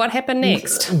then what happened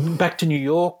next? Back to New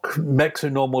York, back to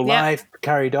normal life,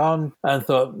 carried on, and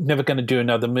thought, never going to do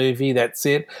another movie. That's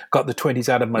it. Got the 20s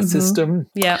out of my system.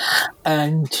 Yeah.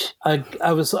 And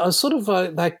I was sort of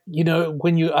like,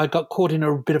 I got caught in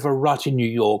a bit of a rut in New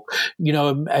York,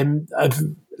 and I've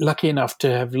lucky enough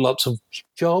to have lots of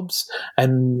jobs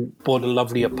and bought a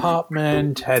lovely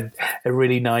apartment, had a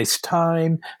really nice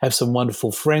time, have some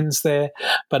wonderful friends there.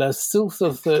 But I still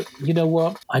thought that, you know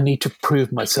what, I need to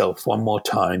prove myself one more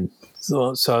time.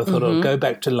 So I thought I'll go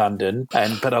back to London,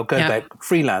 but I'll go back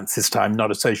freelance this time, not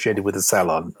associated with a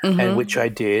salon, and which I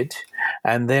did.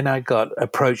 And then I got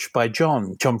approached by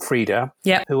John Frieda,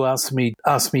 who asked me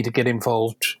to get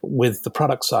involved with the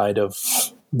product side of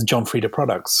the John Frieda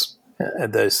products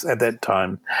at that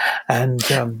time. And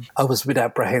I was a bit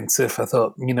apprehensive. I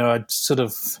thought,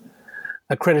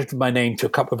 I credited my name to a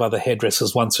couple of other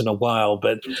hairdressers once in a while,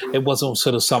 but it wasn't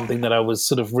sort of something that I was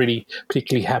sort of really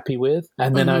particularly happy with.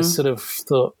 And then I sort of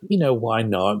thought, why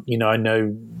not? I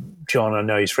know John, I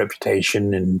know his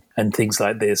reputation and things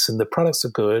like this, and the products are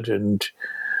good. And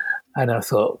I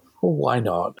thought, well, why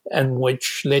not? And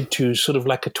which led to sort of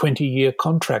like a 20-year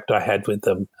contract I had with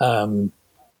them.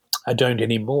 I don't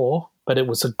anymore, but it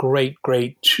was a great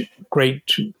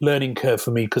learning curve for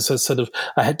me because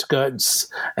I had to go out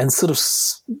and sort of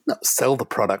not sell the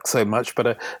product so much,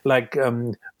 but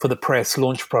for the press,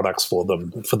 launch products for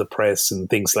them, for the press and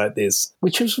things like this,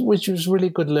 which was really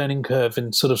good learning curve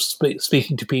and sort of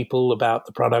speaking to people about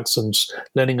the products and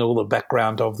learning all the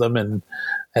background of them and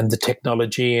the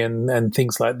technology and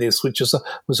things like this, which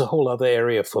was a whole other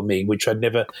area for me, which I'd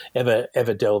never,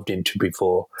 ever delved into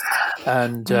before.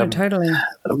 And totally.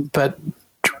 But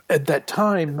at that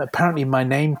time, apparently my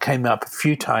name came up a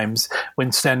few times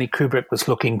when Stanley Kubrick was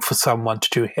looking for someone to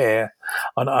do hair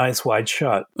on Eyes Wide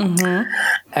Shut.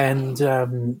 And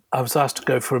I was asked to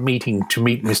go for a meeting to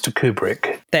meet Mr.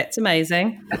 Kubrick. That's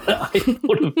amazing.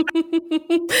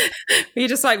 You're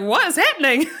just like, what is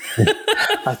happening?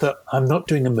 I thought, I'm not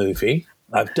doing a movie.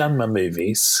 I've done my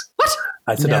movies. What?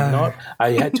 I said, I'm not.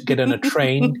 I had to get on a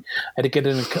train. I had to get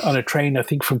on a train, I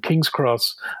think, from King's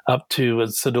Cross up to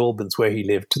St. Albans, where he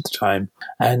lived at the time,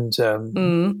 and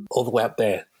all the way up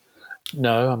there.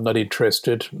 No, I'm not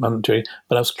interested. I'm not doing.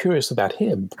 But I was curious about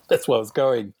him. That's where I was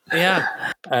going. Yeah.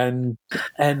 And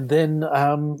then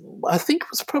I think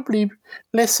it was probably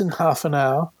less than half an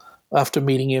hour after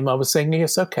meeting him, I was saying,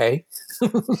 yes, okay.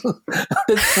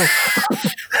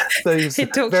 So he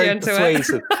talked you into it.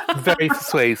 Very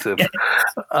persuasive.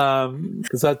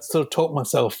 Because I'd sort of talked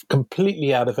myself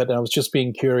completely out of it, and I was just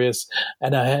being curious.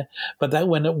 But that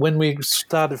when we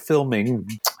started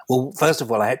filming, well, first of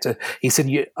all, he said,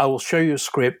 I will show you a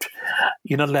script.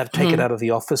 You're not allowed to take it out of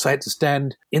the office. I had to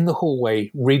stand in the hallway,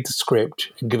 read the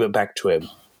script, and give it back to him.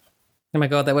 Oh my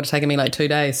God, that would have taken me like 2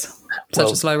 days.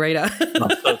 such a slow reader.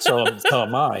 so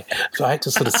am I. So I had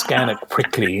to sort of scan it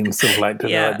quickly and sort of like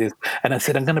like this. And I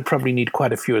said, I'm going to probably need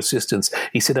quite a few assistants.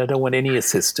 He said, I don't want any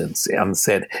assistants on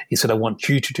set. He said, I want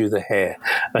you to do the hair.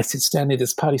 And I said, Stanley,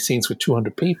 there's party scenes with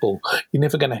 200 people. You're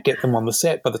never going to get them on the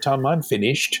set by the time I'm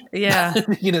finished. Yeah.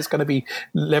 It's going to be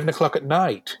 11 o'clock at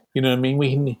night. You know what I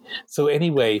mean? So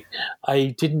anyway,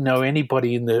 I didn't know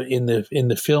anybody in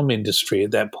the film industry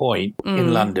at that point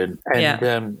in London,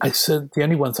 and I said the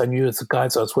only ones I knew was the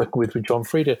guys I was working with John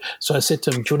Frieda. So I said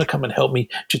to him, "Do you want to come and help me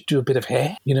just do a bit of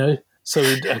hair?" So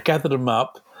I gathered them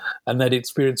up. And that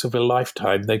experience of a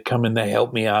lifetime, they'd come and they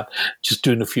helped me out just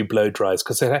doing a few blow dries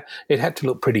because it had to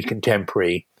look pretty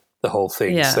contemporary, the whole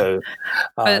thing. Yeah. So,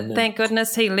 but thank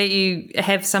goodness he let you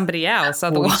have somebody else.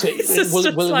 Otherwise, he said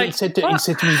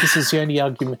to me, "This is the only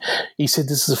argument." He said,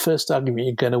 "This is the first argument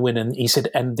you're going to win," and he said,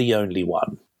 "And the only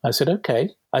one." I said, "Okay."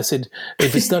 I said,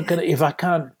 if I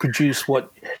can't produce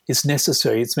what is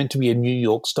necessary, it's meant to be a New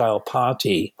York style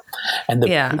party, and the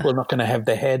people are not going to have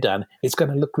their hair done. It's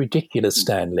going to look ridiculous,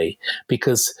 Stanley,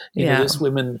 because those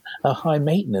women are high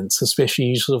maintenance,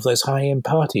 especially sort of those high end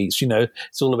parties.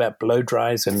 It's all about blow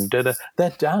dries and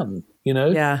they're done.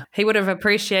 Yeah, he would have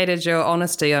appreciated your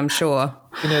honesty, I'm sure.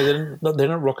 They're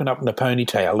not rocking up in a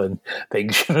ponytail and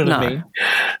things. You know what I mean?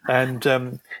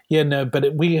 And but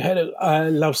I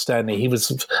love Stanley. He was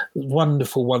a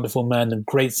wonderful, wonderful man and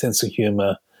great sense of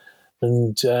humour.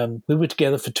 And we were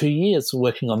together for 2 years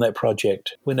working on that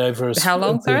project. Went over how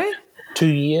long? Sorry, 2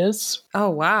 years. Oh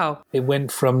wow! It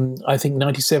went from I think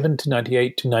 97 to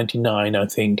 98 to 99. I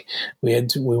think we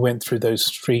went through those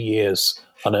 3 years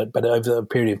on it, but over a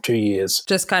period of 2 years.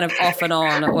 Just kind of off and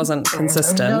on. It wasn't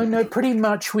consistent. No, pretty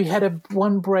much. We had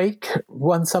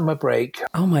one summer break.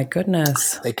 Oh my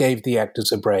goodness. They gave the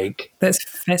actors a break. That's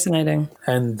fascinating.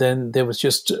 And then there was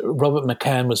just Robert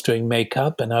McCann was doing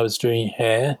makeup and I was doing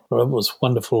hair. Robert was a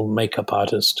wonderful makeup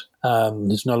artist.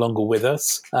 He's no longer with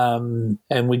us. And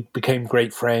we became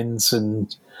great friends.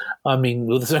 And I mean,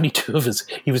 there's only two of us.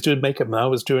 He was doing makeup and I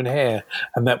was doing hair.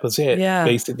 And that was it,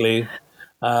 basically.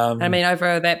 I mean,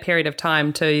 over that period of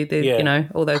time too,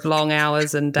 all those long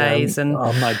hours and days, and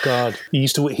oh my God, he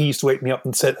used to wake me up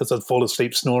and set as I'd fall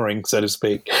asleep snoring, so to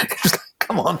speak.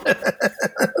 Come on.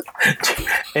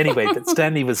 Anyway, but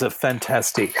Stanley was a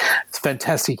fantastic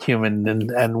human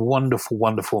and wonderful,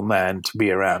 wonderful man to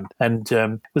be around. And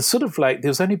it was sort of like there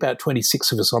was only about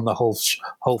 26 of us on the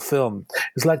whole film.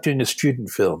 It was like doing a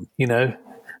student film,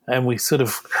 And we sort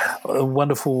of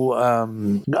wonderful.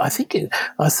 I think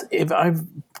if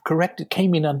I'm correct, it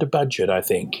came in under budget. I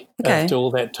think after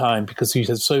all that time because we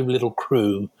had so little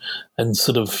crew, and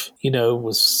sort of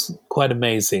was quite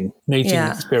amazing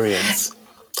experience.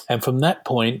 And from that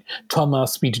point, Tom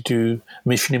asked me to do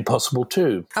Mission Impossible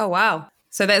 2. Oh wow!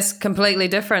 So that's completely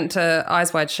different to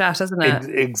Eyes Wide Shut, isn't it?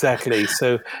 Exactly.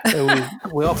 So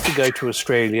we're off to go to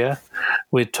Australia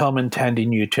with Tom and Tandy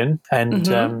Newton, and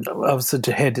I was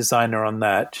the hair designer on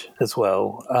that as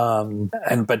well.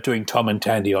 But doing Tom and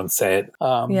Tandy on set.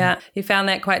 You found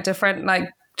that quite different, like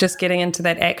just getting into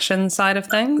that action side of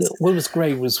things? What was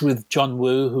great was with John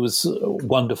Woo, who was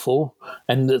wonderful,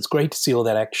 and it's great to see all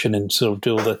that action and sort of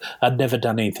do all the. I'd never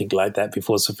done anything like that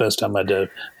before. It's the first time I'd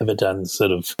ever done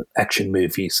sort of action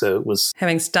movie, so it was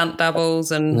having stunt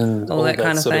doubles and all that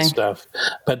kind of sort thing. Of stuff.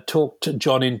 But talked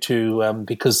John into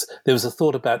because there was a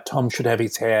thought about Tom should have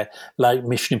his hair like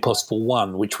Mission Impossible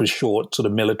 1, which was short, sort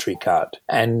of military cut.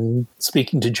 And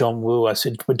speaking to John Woo, I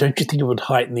said, "Well, don't you think it would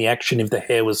heighten the action if the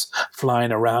hair was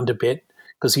flying around a bit?"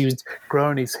 Because he was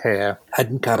growing his hair,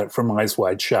 hadn't cut it from Eyes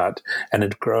Wide Shut, and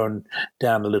had grown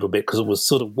down a little bit because it was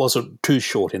sort of wasn't too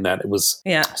short in that. It was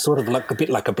sort of like a bit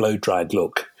like a blow dried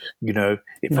look,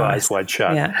 for Eyes Wide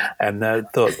Shut. Yeah. And I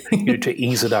thought to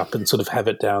ease it up and sort of have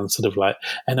it down, sort of like.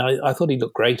 And I thought he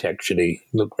looked great actually.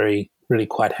 He looked really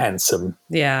quite handsome.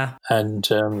 Yeah. And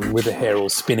with the hair all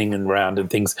spinning and round and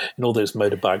things, and all those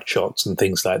motorbike shots and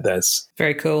things like this.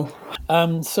 Very cool.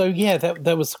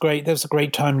 That was great. That was a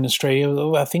great time in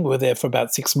Australia. I think we were there for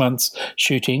about 6 months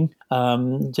shooting.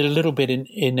 Did a little bit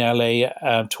in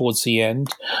LA towards the end,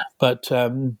 but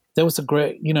that was a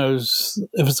great, it was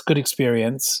a good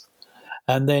experience.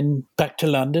 And then back to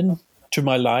London, to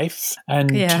my life,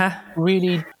 and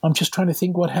really I'm just trying to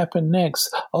think what happened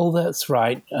next. Oh, that's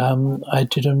right. I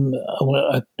did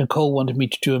Nicole wanted me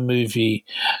to do a movie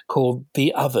called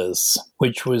The Others,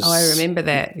 which was I remember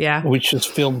that, which was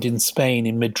filmed in Spain,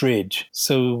 in Madrid.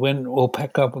 So we went all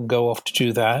pack up and go off to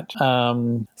do that.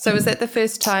 So was that the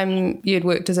first time you'd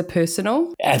worked as a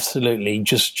personal? Absolutely,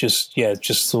 just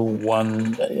the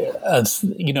one.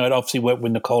 I'd obviously worked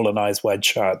with Nicole on Eyes Wide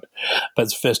Shut, but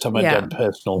it's the first time I'd done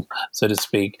personal. so to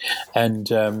speak. And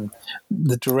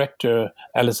the director,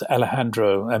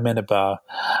 Alejandro Amenabar,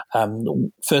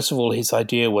 first of all, his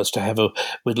idea was to have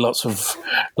with lots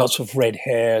of red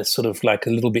hair, sort of like a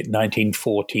little bit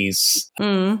 1940s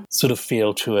sort of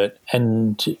feel to it.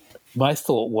 And my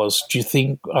thought was, do you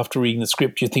think, after reading the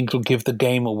script, do you think it'll give the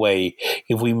game away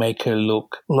if we make her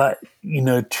look like,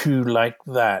 too like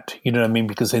that? You know what I mean?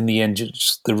 Because in the end,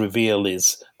 the reveal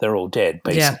is they're all dead,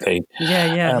 basically.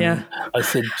 Yeah. I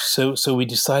said, so we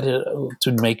decided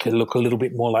to make her look a little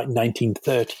bit more like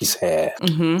 1930s hair.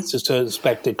 So it's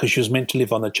back there, because she was meant to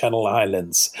live on the Channel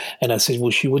Islands. And I said,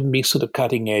 well, she wouldn't be sort of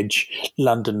cutting edge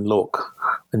London look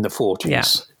in the 40s. Yeah.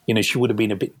 She would have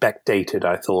been a bit backdated,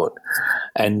 I thought.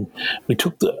 And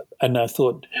I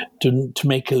thought to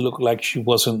make her look like she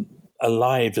wasn't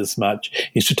alive as much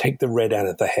is to take the red out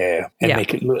of the hair and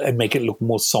make it look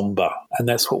more somber. And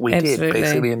that's what we did,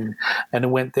 basically. And it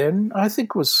went there. And I think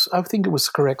it was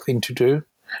the correct thing to do.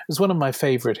 It was one of my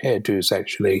favourite hairdos,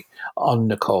 actually, on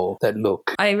Nicole, that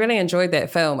look. I really enjoyed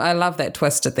that film. I love that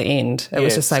twist at the end. It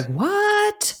was just like,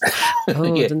 what?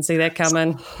 Oh, didn't see that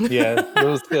coming. Yeah, it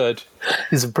was good.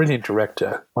 He's a brilliant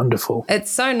director. Wonderful. It's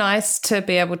so nice to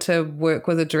be able to work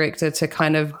with a director to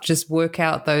kind of just work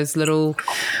out those little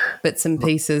bits and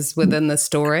pieces within the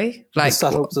story. Like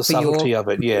the subtlety of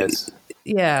it, yes.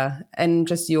 Yeah, and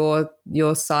just your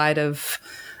side of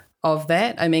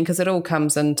that. I mean, because it all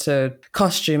comes into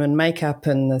costume and makeup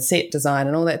and the set design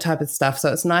and all that type of stuff.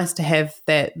 So it's nice to have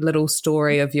that little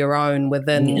story of your own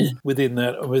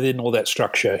within all that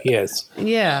structure. Yes.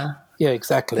 Yeah. Yeah,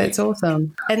 exactly. That's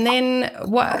awesome. And then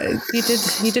what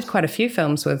you did quite a few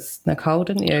films with Nicole,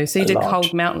 didn't you? So you did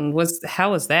Cold Mountain.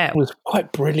 How was that? It was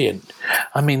quite brilliant.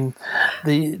 I mean,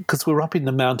 because we're up in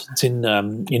the mountains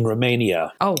in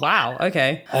Romania. Oh wow!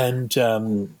 Okay. And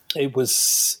it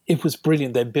was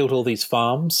brilliant. They built all these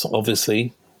farms,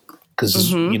 obviously,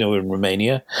 because we're in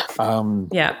Romania.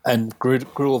 And grew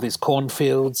all these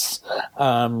cornfields.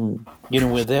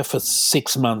 We're there for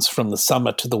 6 months from the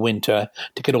summer to the winter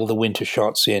to get all the winter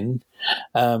shots in.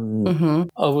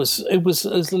 It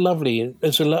was lovely.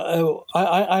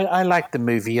 I liked the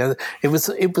movie. It was.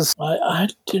 I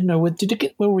don't know. Did it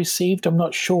get well received? I'm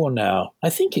not sure now. I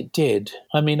think it did.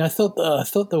 I mean, I thought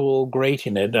they were all great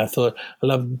in it. I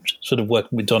loved sort of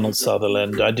working with Donald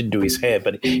Sutherland. I didn't do his hair,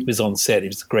 but he was on set. He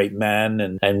was a great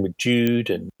man, and with Jude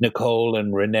and Nicole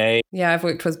and Renee. Yeah, I've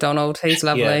worked with Donald. He's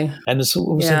lovely. Yeah. And it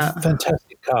was a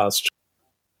fantastic cast.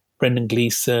 Brendan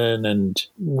Gleeson, and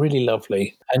really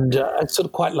lovely. And I sort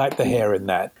of quite like the hair in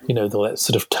that, all that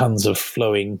sort of tons of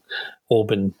flowing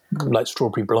auburn, like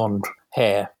strawberry blonde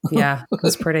hair. Yeah, it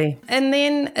was pretty. And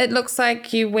then it looks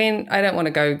like you went, I don't want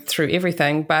to go through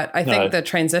everything, but I think the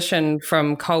transition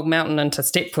from Cold Mountain into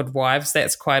Stepford Wives,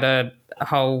 that's quite a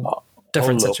whole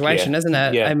different situation, isn't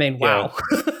it? Yeah, I mean, wow.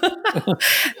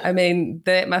 I mean,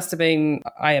 that must have been,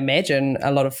 I imagine, a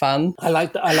lot of fun. I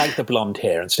like the blonde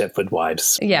hair in Stepford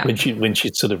Wives. Yeah, when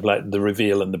she's sort of like the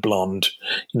reveal and the blonde,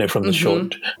 from the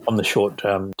short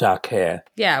dark hair.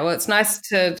 Yeah, well, it's nice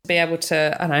to be able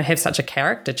to, I don't know, have such a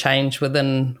character change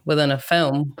within a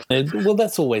film. Well,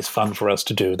 that's always fun for us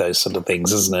to do those sort of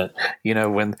things, isn't it?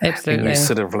 When you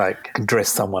sort of like dress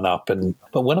someone up.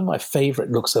 But one of my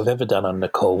favourite looks I've ever done on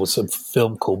Nicole was a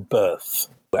film called Birth.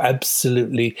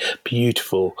 Absolutely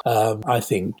beautiful, I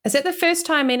think. Is that the first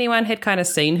time anyone had kind of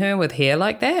seen her with hair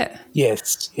like that?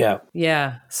 Yes, yeah.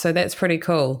 Yeah, so that's pretty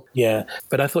cool. Yeah,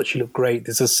 but I thought she looked great.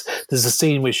 There's a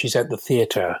scene where she's at the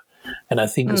theatre, and I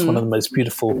think it's one of the most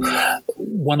beautiful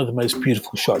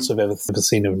shots I've ever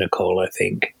seen of Nicole, I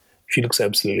think. She looks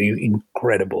absolutely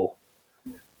incredible.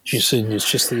 It's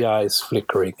just the eyes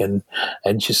flickering and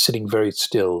she's sitting very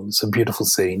still. It's a beautiful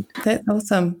scene. That's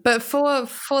awesome. But for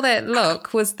that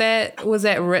look, was that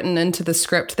written into the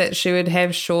script that she would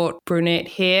have short brunette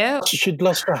hair? She'd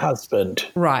lost her husband.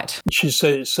 Right. She's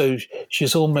so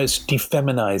she's almost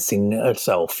defeminizing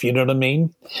herself, you know what I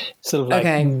mean? Sort of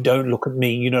like, don't look at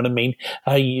me, you know what I mean?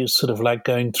 Are you sort of like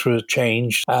going through a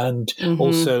change? And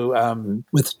also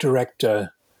with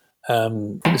director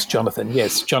it's Jonathan.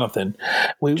 Yes, Jonathan.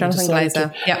 Jonathan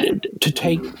Glazer. To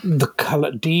take the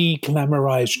color,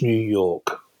 de-glamorized New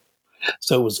York.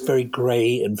 So it was very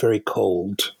grey and very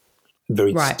cold, and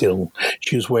very still.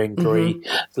 She was wearing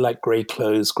grey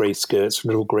clothes, grey skirts,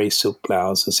 little grey silk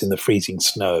blouses in the freezing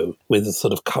snow, with a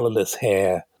sort of colourless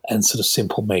hair and sort of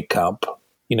simple makeup.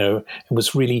 It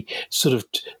was really sort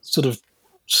of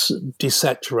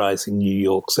desaturizing New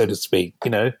York, so to speak,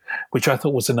 which I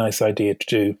thought was a nice idea to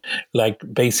do. Like,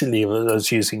 basically, I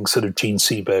was using sort of Gene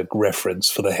Seberg reference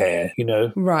for the hair,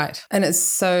 Right. And it's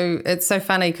so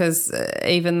funny because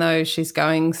even though she's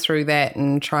going through that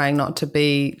and trying not to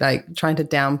be, like, trying to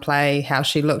downplay how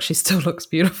she looks, she still looks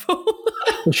beautiful.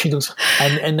 Well, she looks,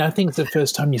 and I think it's the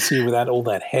first time you see her without all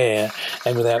that hair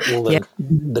and without all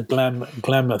the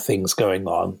glamour things going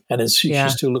on, and she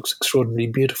still looks extraordinarily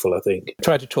beautiful. I think. I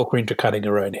tried to talk her into cutting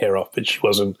her own hair off, but she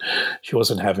wasn't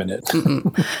having it.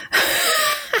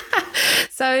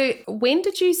 So when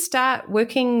did you start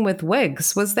working with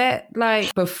wigs? Was that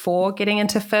like before getting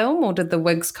into film, or did the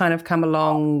wigs kind of come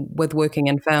along with working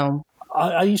in film?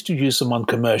 I used to use them on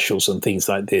commercials and things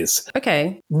like this.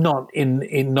 Okay. Not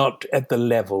not at the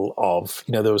level of,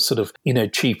 there were sort of,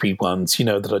 cheapy ones,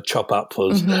 that I'd chop up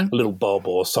for a little bob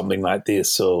or something like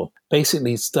this. Or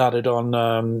basically started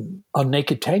on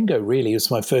Naked Tango, really. It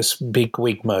was my first big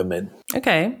wig moment.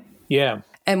 Okay. Yeah.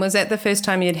 And was that the first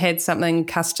time you'd had something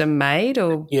custom made,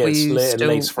 or yes, were you still,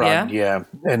 lace front, yeah,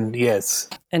 and yes.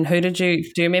 And do you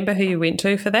remember who you went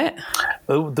to for that?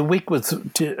 Oh, the wig was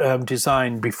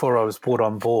designed before I was brought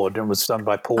on board and was done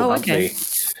by Paul Huntley. Okay.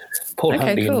 Paul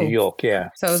Huntley cool. in New York, yeah.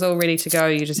 So it was all ready to go.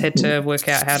 You just had to work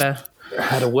out how to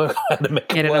make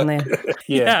get it work. on there.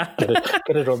 Yeah. Get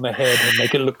it on the head and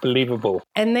make it look believable.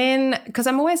 And then, because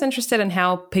I'm always interested in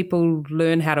how people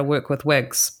learn how to work with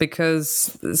wigs,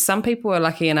 because some people are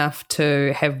lucky enough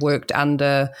to have worked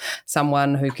under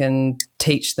someone who can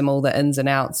teach them all the ins and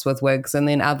outs with wigs, and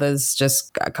then others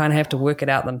just kind of have to work it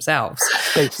out themselves.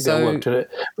 Basically,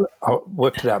 I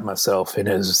worked it out myself in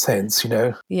a sense,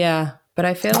 Yeah. But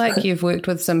I feel like you've worked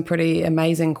with some pretty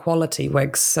amazing quality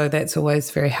wigs, so that's always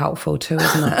very helpful too,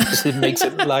 isn't it? It makes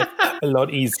it life a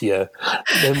lot easier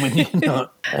than when you're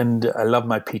not. And I love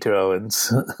my Peter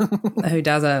Owens. Who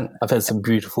doesn't? I've had some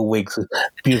beautiful wigs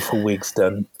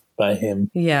done by him.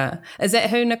 Yeah. Is that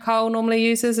who Nicole normally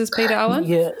uses, as Peter Owen?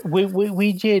 Yeah,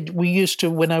 we did. We used to,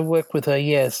 when I worked with her,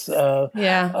 yes.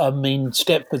 Yeah. I mean,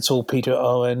 Stepford's all Peter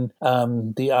Owen.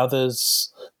 The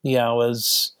others, the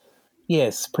hours...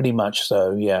 Yes, pretty much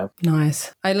so, yeah.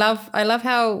 Nice. I love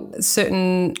how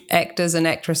certain actors and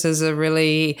actresses are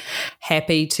really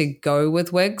happy to go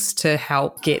with wigs to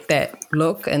help get that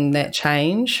look and that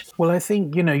change. Well, I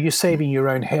think, you're saving your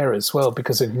own hair as well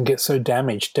because it can get so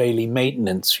damaged, daily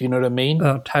maintenance, you know what I mean?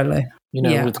 Oh, totally.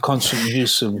 With constant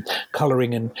use of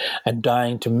colouring and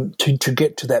dyeing to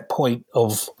get to that point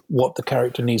of what the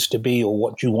character needs to be or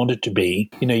what you want it to be,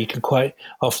 you can quite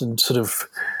often sort of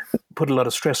put a lot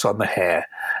of stress on the hair,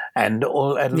 and a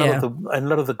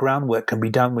lot of the groundwork can be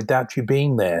done without you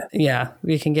being there. Yeah,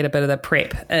 you can get a bit of the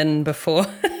prep in before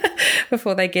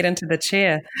they get into the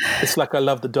chair. It's like I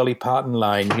love the Dolly Parton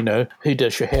line, who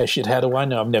does your hair? Shit, how do I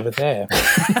know? I'm never there.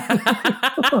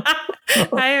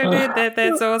 I haven't heard that.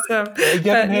 That's awesome.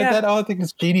 You haven't heard that? Oh, I think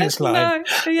it's a genius line. No,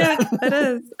 yeah, it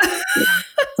is.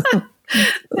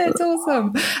 That's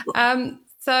awesome.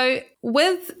 So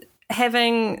with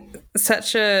having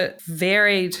such a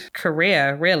varied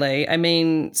career, really, I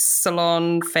mean,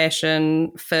 salon,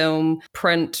 fashion, film,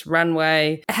 print,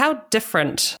 runway, how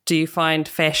different do you find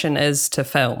fashion is to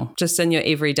film, just in your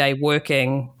everyday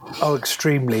working? Oh,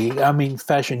 extremely. I mean,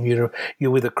 fashion, you're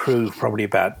with a crew of probably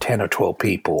about 10 or 12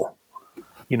 people.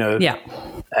 Yeah.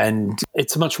 And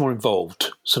it's much more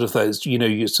involved. Sort of those,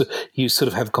 you sort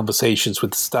of have conversations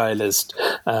with the stylist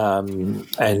and,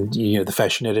 the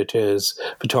fashion editors,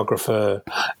 photographer,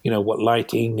 what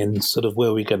lighting and sort of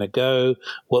where we're going to go,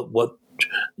 what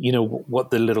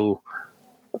the little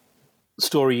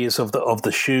story is of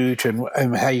the shoot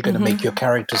and how you're going to make your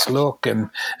characters look and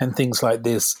things like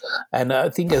this. And I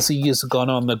think as the years have gone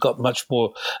on, they've got much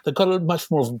more of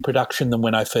a production than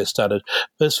when I first started.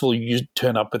 First of all, you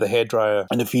turn up with a hairdryer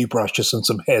and a few brushes and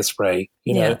some hairspray,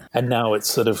 and now it's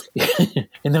sort of,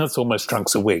 and now it's almost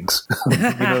trunks of wigs. You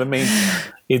know what I mean?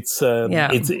 It's a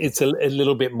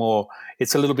little bit more.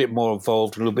 It's a little bit more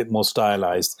evolved, a little bit more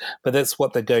stylized, but that's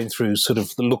what they're going through, sort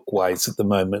of the look-wise at the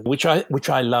moment, which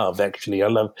I love actually. I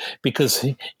love because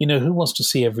who wants to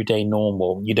see everyday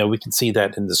normal? We can see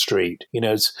that in the street.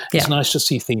 It's nice to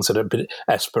see things that are a bit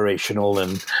aspirational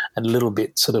and a little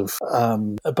bit sort of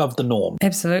above the norm.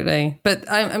 Absolutely, but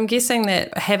I'm guessing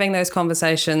that having those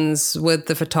conversations with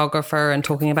the photographer and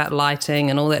talking about lighting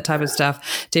and all that type of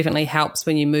stuff definitely helps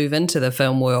when you move into the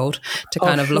film world to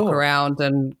kind of look around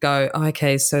and go, oh,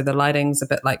 okay, so the lighting's a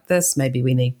bit like this. Maybe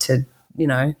we need to,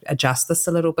 adjust this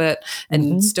a little bit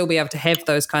and still be able to have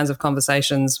those kinds of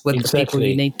conversations with the people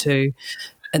you need to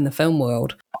in the film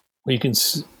world. We can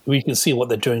see what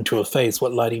they're doing to a face,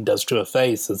 what lighting does to a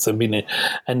face.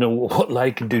 And what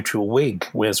light can do to a wig,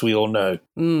 as we all know.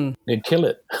 They'd kill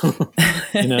it,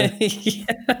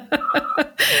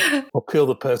 or kill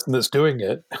the person that's doing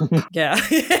it. Yeah,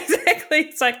 exactly.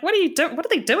 It's like, what are you doing? What are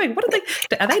they doing?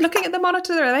 Are they looking at the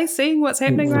monitor? Are they seeing what's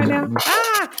happening right now?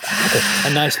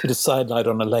 A nice bit of side light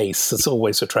on a lace. It's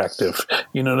always attractive.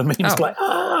 You know what I mean? It's like,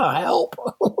 help.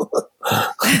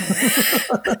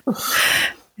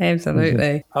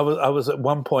 Absolutely. I was at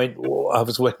one point, I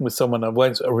was working with someone, I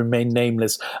won't remain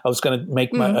nameless. I was going to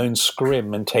make my own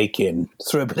scrim and take in,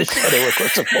 throw a bit of shadow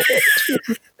across the forehead.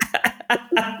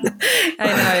 I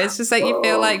know. It's just like you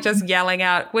feel like just yelling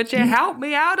out, would you help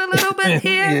me out a little bit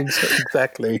here?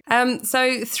 Exactly.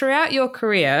 So throughout your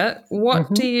career,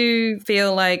 what do you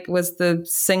feel like was the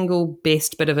single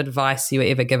best bit of advice you were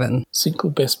ever given?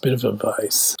 Single best bit of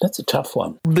advice? That's a tough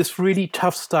one. This really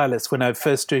tough stylist, when I was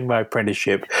first doing my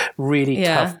apprenticeship, really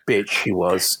tough bitch she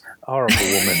was. Horrible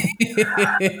woman.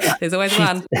 There's always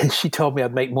one. She told me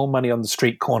I'd make more money on the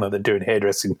street corner than doing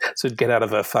hairdressing, so get out of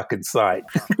her fucking sight.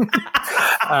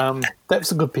 That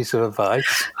was a good piece of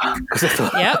advice. I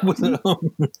thought,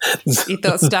 you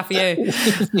thought stuff you.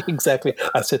 Exactly.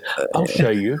 I said, I'll show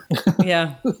you.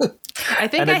 Yeah. I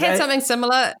think I had something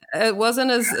similar. It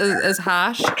wasn't as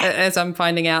harsh as I'm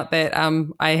finding out that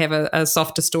I have a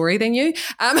softer story than you.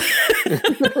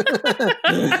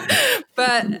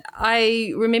 But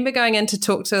I remember going in to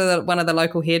talk to one of the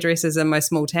local hairdressers in my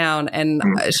small town, and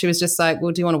she was just like,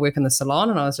 well, do you want to work in the salon?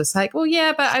 And I was just like, well,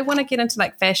 yeah, but I want to get into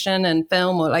like fashion and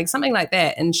film or like something like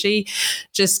that. And she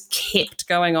just kept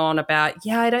going on about,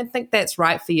 I don't think that's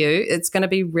right for you. It's going to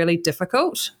be really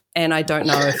difficult. And I don't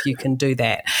know if you can do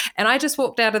that. And I just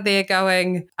walked out of there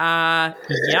going, yeah,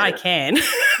 I can.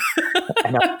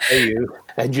 And I know you.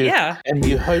 And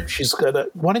you hope she's going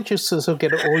to, why don't you sort of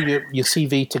get all your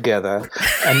CV together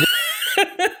and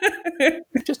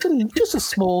just a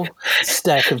small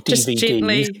stack of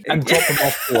DVDs and drop them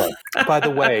off to her. By the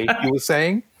way, you were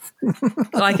saying?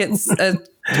 Like it's a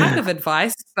type of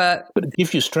advice, but it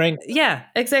gives you strength. Yeah,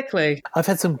 exactly. I've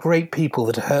had some great people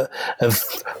that have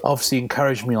obviously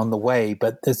encouraged me on the way,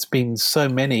 but there's been so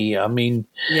many. I mean,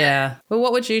 yeah. Well,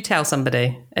 what would you tell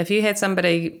somebody if you had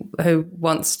somebody who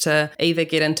wants to either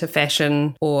get into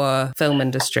fashion or film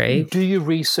industry? Do your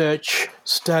research,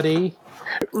 study.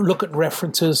 Look at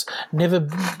references. Never,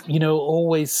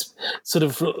 always sort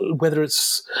of, whether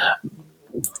it's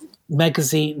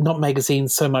not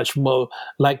magazines so much, more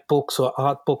like books or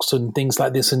art books and things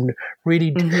like this, and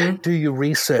really do your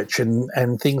research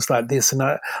and things like this. And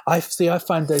I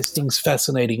find those things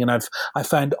fascinating, and I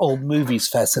find old movies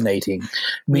fascinating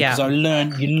because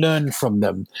you learn from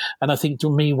them. And I think to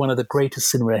me, one of the greatest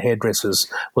cinema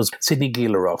hairdressers was Sidney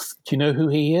Gilaroff. Do you know who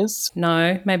he is?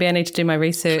 No, maybe I need to do my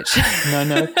research.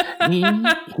 No.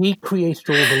 He created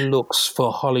all the looks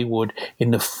for Hollywood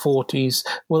in the 40s.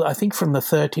 Well, I think from the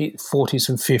 30s, 40s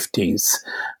and 50s,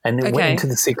 and it went into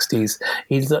the 60s.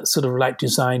 He sort of like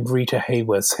designed Rita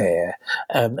Hayworth's hair,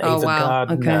 Ava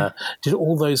Gardner, did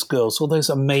all those girls, all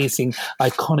those amazing,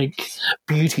 iconic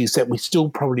beauties that we still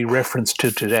probably reference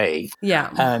to today. Yeah.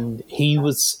 And he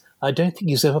was, I don't think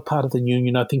he's ever part of the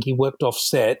union. I think he worked off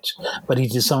set, but he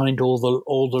designed all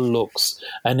the looks.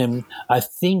 And then I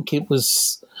think it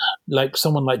was like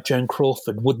someone like Joan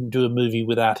Crawford wouldn't do a movie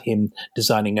without him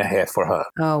designing her hair for her.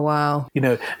 Oh, wow.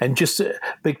 And just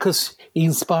because he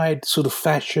inspired sort of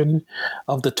fashion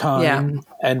of the time,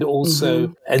 and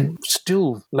also, and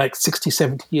still like 60,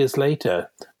 70 years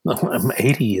later,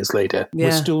 80 years later,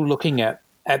 we're still looking at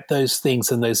those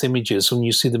things and those images when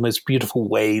you see the most beautiful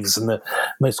waves and the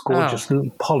most gorgeous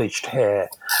polished hair.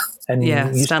 And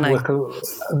used stunning. to work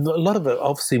a lot of it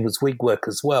obviously was wig work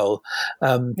as well,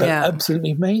 but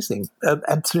absolutely amazing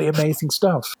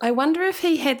stuff. I wonder if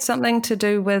he had something to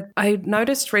do with, I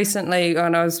noticed recently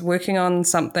when I was working on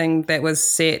something that was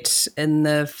set in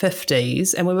the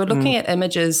 50s, and we were looking at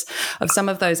images of some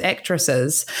of those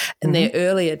actresses in their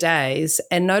earlier days,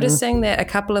 and noticing that a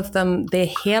couple of them, their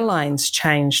hairlines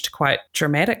changed quite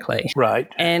dramatically. Right.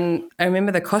 And I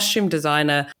remember the costume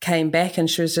designer came back and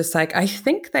she was just like, I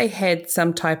think they had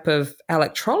some type of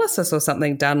electrolysis or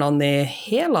something done on their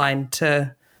hairline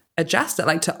to adjust it,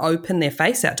 like to open their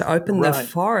face out, to open the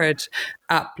forehead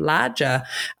up larger.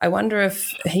 I wonder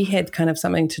if he had kind of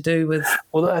something to do with.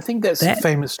 Well, I think that's a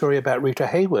famous story about Rita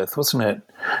Hayworth, wasn't it?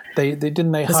 They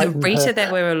didn't they heighten was it Rita her,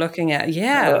 that we were looking at?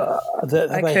 Yeah,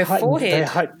 like her forehead.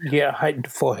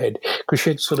 Heightened forehead because she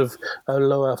had sort of a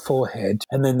lower forehead,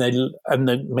 and then they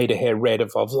made her hair red.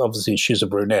 Obviously, she's a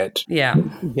brunette. Yeah.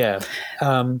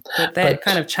 But that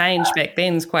kind of change back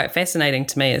then is quite fascinating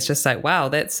to me. It's just like, wow,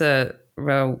 that's a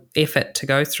real effort to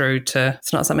go through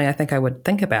it's not something I think I would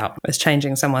think about, is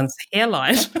changing someone's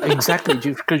hairline. Exactly,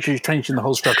 because you're changing the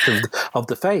whole structure of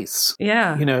the face.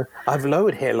 Yeah. You know, I've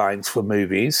lowered hairlines for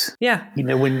movies. Yeah. You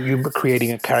know, when you're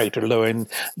creating a character lower and,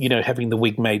 you know, having the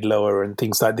wig made lower and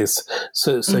things like this,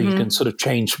 so you can sort of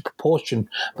change the proportion.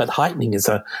 But heightening it's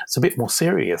a bit more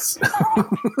serious,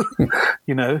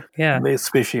 you know,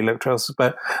 especially electrolysis.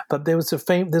 But there's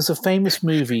a famous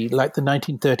movie, like the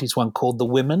 1930s one called The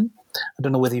Women. I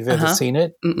don't know whether you've ever seen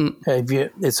it.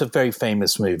 It's a very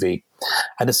famous movie,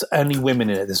 and it's only women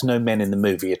in it. There's no men in the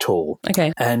movie at all.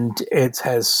 Okay. And it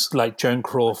has like Joan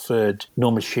Crawford,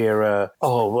 Norma Shearer,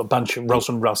 a bunch of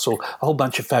Rosalind Russell, a whole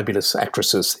bunch of fabulous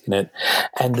actresses in it.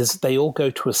 And they all go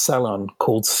to a salon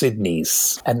called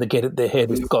Sydney's, and they get their hair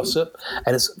with gossip,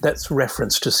 and that's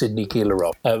reference to Sidney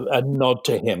Gilroy, a nod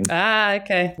to him. Ah,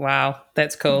 okay. Wow,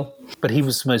 that's cool. But he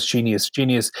was the most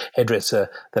genius hairdresser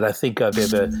that I think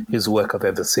his work I've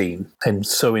ever seen, and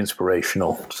so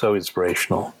inspirational.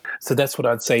 So that's what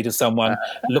I'd say to someone.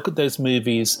 Look at those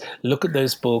movies, look at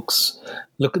those books,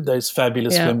 look at those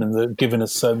fabulous women that have given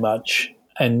us so much,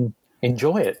 and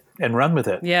enjoy it and run with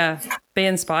it. Yeah, be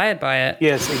inspired by it.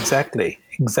 Yes, exactly.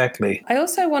 I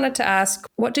also wanted to ask,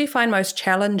 what do you find most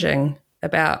challenging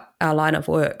about our line of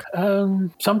work?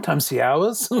 Sometimes the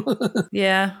hours.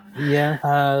 Yeah.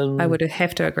 I would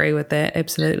have to agree with that,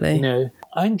 absolutely. You know,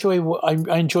 I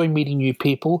enjoy meeting new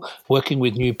people, working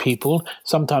with new people.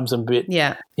 Sometimes I'm a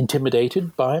bit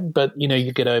intimidated by them, but, you know,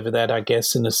 you get over that, I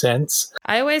guess, in a sense.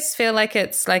 I always feel like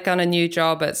it's like on a new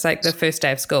job, it's like the first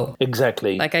day of school.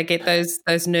 Exactly. Like I get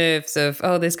those nerves of,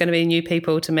 there's going to be new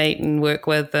people to meet and work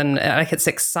with, and like it's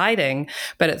exciting,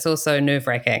 but it's also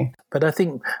nerve-wracking. But I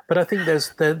think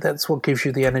that's what gives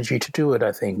you the energy to do it,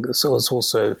 I think. So it's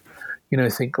also, you know,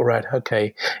 think, all right,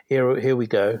 okay, here we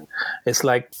go. It's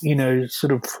like, you know,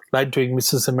 sort of like doing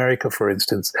Mrs. America, for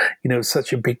instance. You know,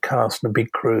 such a big cast and a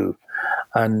big crew.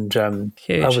 And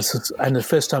huge. And the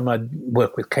first time I'd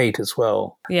worked with Kate as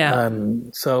well. Yeah.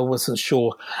 So I wasn't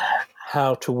sure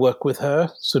how to work with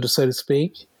her, so to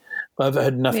speak. But I've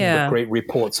heard nothing but great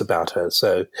reports about her.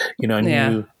 So, you know, I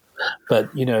knew,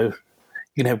 but, you know,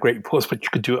 you can have great reports, but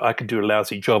I could do a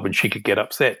lousy job and she could get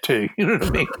upset too. You know what I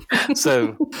mean?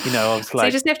 So, you know, I was like... So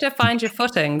you just have to find your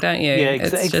footing, don't you? Yeah,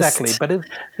 exactly. But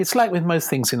it's like with most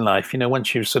things in life, you know,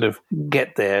 once you sort of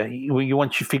get there,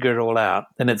 once you figure it all out,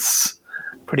 then it's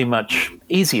pretty much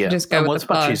easier. Just go with the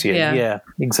flow. Much easier. Yeah,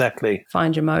 exactly.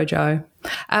 Find your mojo.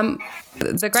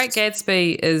 The Great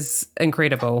Gatsby is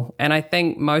incredible, and I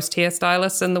think most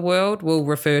hairstylists in the world will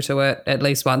refer to it at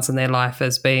least once in their life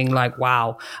as being like,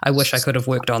 wow, I wish I could have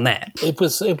worked on that. It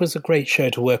was a great show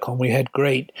to work on. We had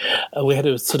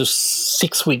a sort of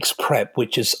 6 weeks prep,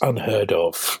 which is unheard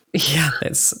of. Yeah,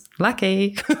 that's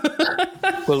lucky.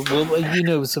 Well, you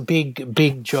know, it was a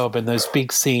big job and those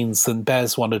big scenes, and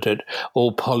Baz wanted it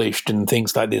all polished and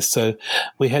things like this. So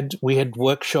we had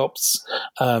workshops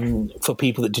for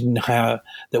people that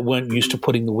weren't used to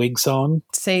putting the wigs on.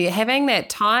 See, having that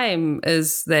time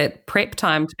is that prep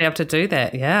time to be able to do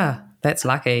that. Yeah, that's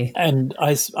lucky. And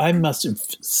I must have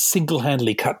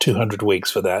single-handedly cut 200 wigs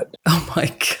for that. Oh,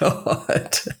 my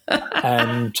God.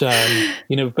 And,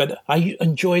 you know, but I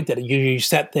enjoyed that. You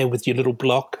sat there with your little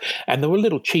block, and there were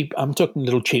little cheap, I'm talking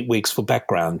little cheap wigs for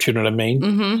background, you know what I mean?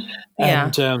 Mm-hmm.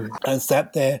 Yeah. And I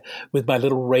sat there with my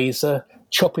little razor,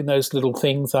 chopping those little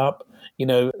things up. You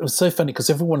know, it was so funny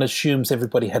because everyone assumes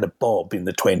everybody had a bob in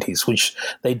the 20s, which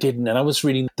they didn't. And I was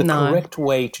reading the correct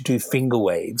way to do finger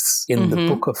waves in the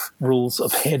Book of Rules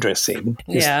of Hairdressing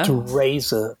is to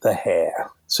razor the hair.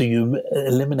 So you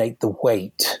eliminate the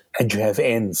weight and you have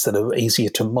ends that are easier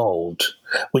to mold,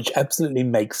 which absolutely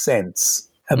makes sense.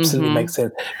 Absolutely makes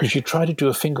sense. Because you try to do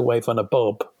a finger wave on a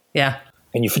bob. Yeah.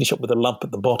 And you finish up with a lump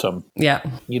at the bottom. Yeah.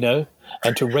 You know?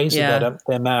 And to razor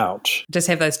them out. Just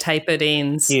have those tapered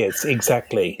ends. Yes,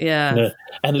 exactly. Yeah. You know?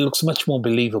 And it looks much more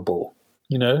believable,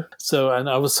 you know? So, and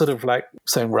I was sort of like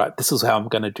saying, right, this is how I'm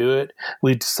going to do it.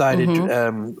 We decided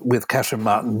with Catherine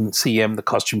Martin, CM, the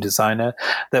costume designer,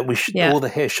 that we should, all the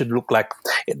hair should look like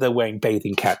they're wearing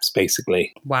bathing caps,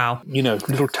 basically. Wow. You know,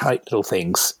 little tight little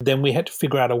things. Then we had to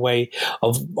figure out a way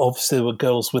of, obviously there were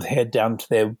girls with hair down to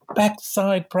their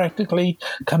backside practically,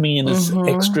 coming in as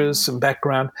extras and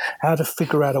background, how to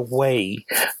figure out a way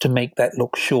to make that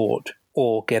look short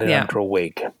or get it under a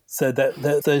wig. So that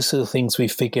those are the things we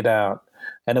figured out.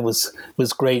 And it was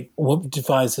great. What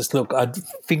devised this look, I'd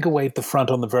finger wave the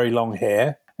front on the very long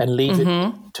hair and leave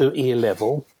it to ear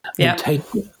level and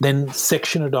then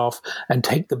section it off and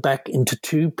take the back into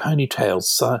 2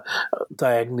 ponytails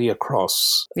diagonally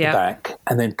across the back,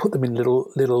 and then put them in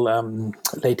little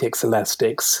latex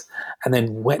elastics, and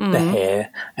then wet the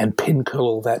hair and pin curl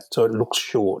all that so it looks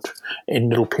short in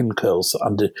little pin curls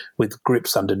with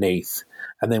grips underneath.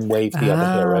 And then wave the other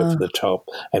hair over the top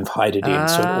and hide it in,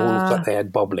 so it all looked like they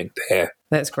had bobbling hair.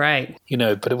 That's great.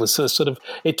 But it was sort of,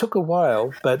 it took a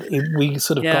while, but we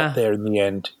sort of got there in the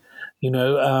end,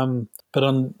 But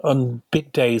on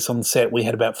big days on set, we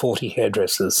had about 40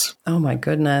 hairdressers. Oh, my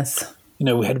goodness.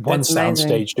 We had one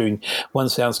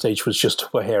soundstage was just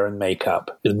for hair and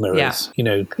makeup with mirrors,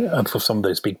 for some of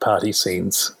those big party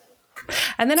scenes.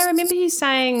 And then I remember you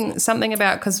saying something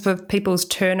about, because for people's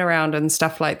turnaround and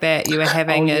stuff like that, you were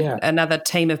having another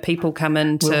team of people come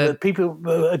in to... a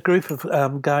group of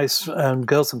girls and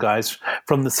guys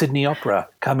from the Sydney Opera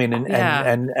come in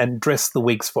and dress the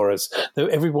wigs for us.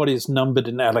 Everybody's numbered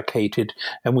and allocated,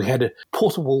 and we had a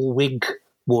portable wig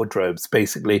wardrobes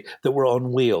basically that were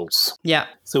on wheels. Yeah.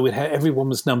 So everyone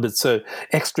was numbered. So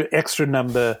extra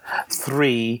number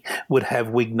 3 would have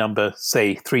wig number,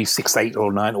 say 3, 6, 8,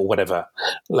 or 9 or whatever.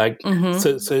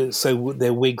 So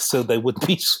their wigs, so they wouldn't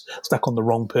be stuck on the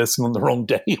wrong person on the wrong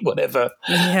day, whatever.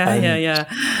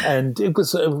 And it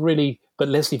was but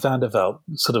Leslie Vanderveld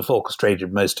sort of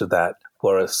orchestrated most of that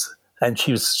for us, and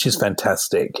she's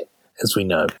fantastic, as we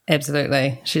know.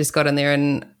 Absolutely. She just got in there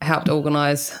and helped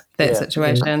organise that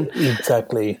situation.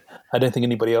 Exactly. I don't think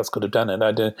anybody else could have done it.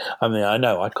 I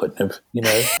know I couldn't have,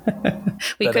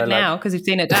 We could now because you've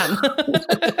seen it done.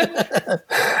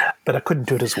 But I couldn't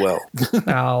do it as well.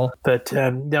 Oh. But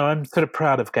no, I'm sort of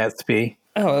proud of Gatsby.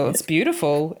 Oh, it's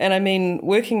beautiful. And I mean,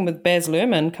 working with Baz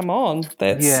Luhrmann, come on.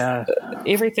 That's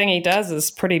everything he does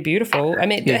is pretty beautiful. I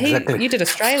mean, you did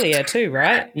Australia too,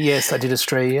 right? Yes, I did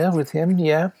Australia with him,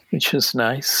 which was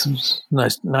nice.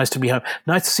 Nice to be home.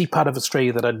 Nice to see part of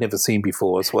Australia that I'd never seen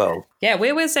before as well. Yeah,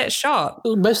 where was that shot?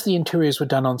 Most of the interiors were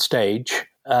done on stage.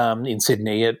 In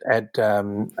Sydney at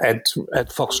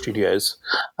Fox Studios,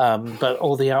 but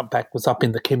all the outback was up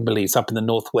in the Kimberleys, up in the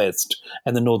northwest,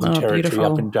 and the Northern Territory,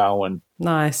 beautiful. Up in Darwin.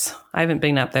 Nice. I haven't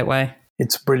been up that way.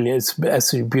 It's brilliant. It's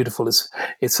absolutely beautiful. It's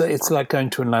like going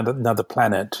to another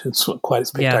planet. It's quite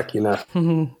spectacular.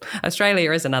 Yeah.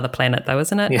 Australia is another planet, though,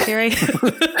 isn't it, Kerry?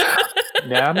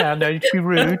 No need to be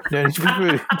rude. No need to be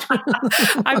rude.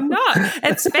 I'm not.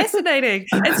 It's fascinating.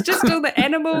 It's just all the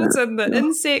animals and the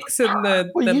insects and the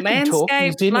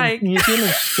landscape. New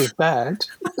Zealand's just bad.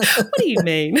 What do you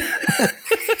mean?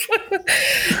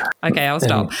 Okay, I'll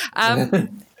stop.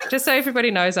 Just so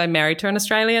everybody knows, I'm married to an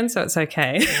Australian, so it's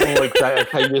okay. Oh, okay.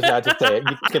 You're allowed to say it.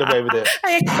 You can get away with it.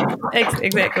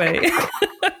 Exactly.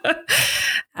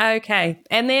 Okay.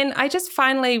 And then I just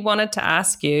finally wanted to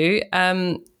ask you,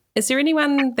 is there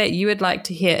anyone that you would like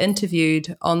to hear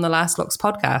interviewed on the Last Looks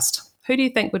podcast? Who do you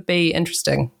think would be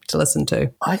interesting to listen to?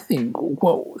 I think,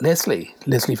 Leslie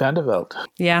Vanderveld.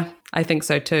 Yeah, I think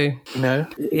so too. Yeah.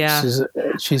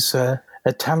 She's a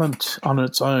talent on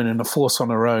its own and a force on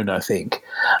her own, I think.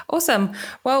 Awesome.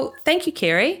 Well, thank you,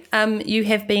 Kerry. You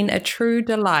have been a true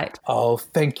delight. Oh,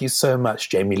 thank you so much,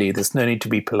 Jamie Lee. There's no need to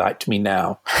be polite to me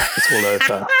now. It's all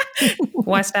over.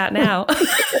 Why start now?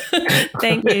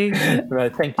 Thank you.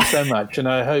 Right, thank you so much. And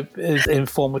I hope it's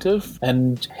informative,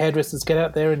 and hairdressers, get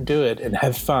out there and do it and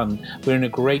have fun. We're in a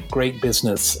great, great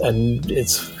business, and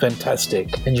it's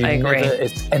fantastic. And I agree.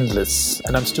 It's endless.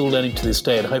 And I'm still learning to this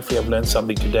day, and hopefully I've learned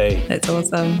something today. That's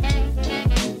awesome.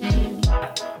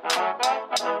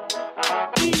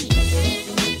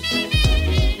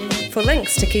 For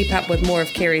links to keep up with more of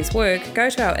Kerry's work, go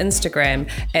to our Instagram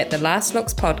at The Last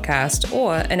Looks Podcast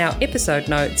or in our episode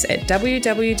notes at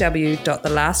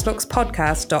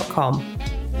www.thelastlookspodcast.com.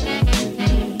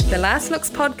 The Last Looks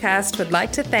Podcast would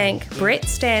like to thank Brett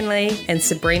Stanley and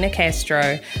Sabrina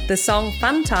Castro. The song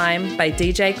Fun Time by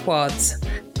DJ Quads.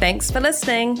 Thanks for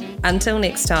listening. Until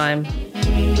next time.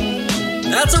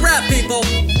 That's a wrap, people.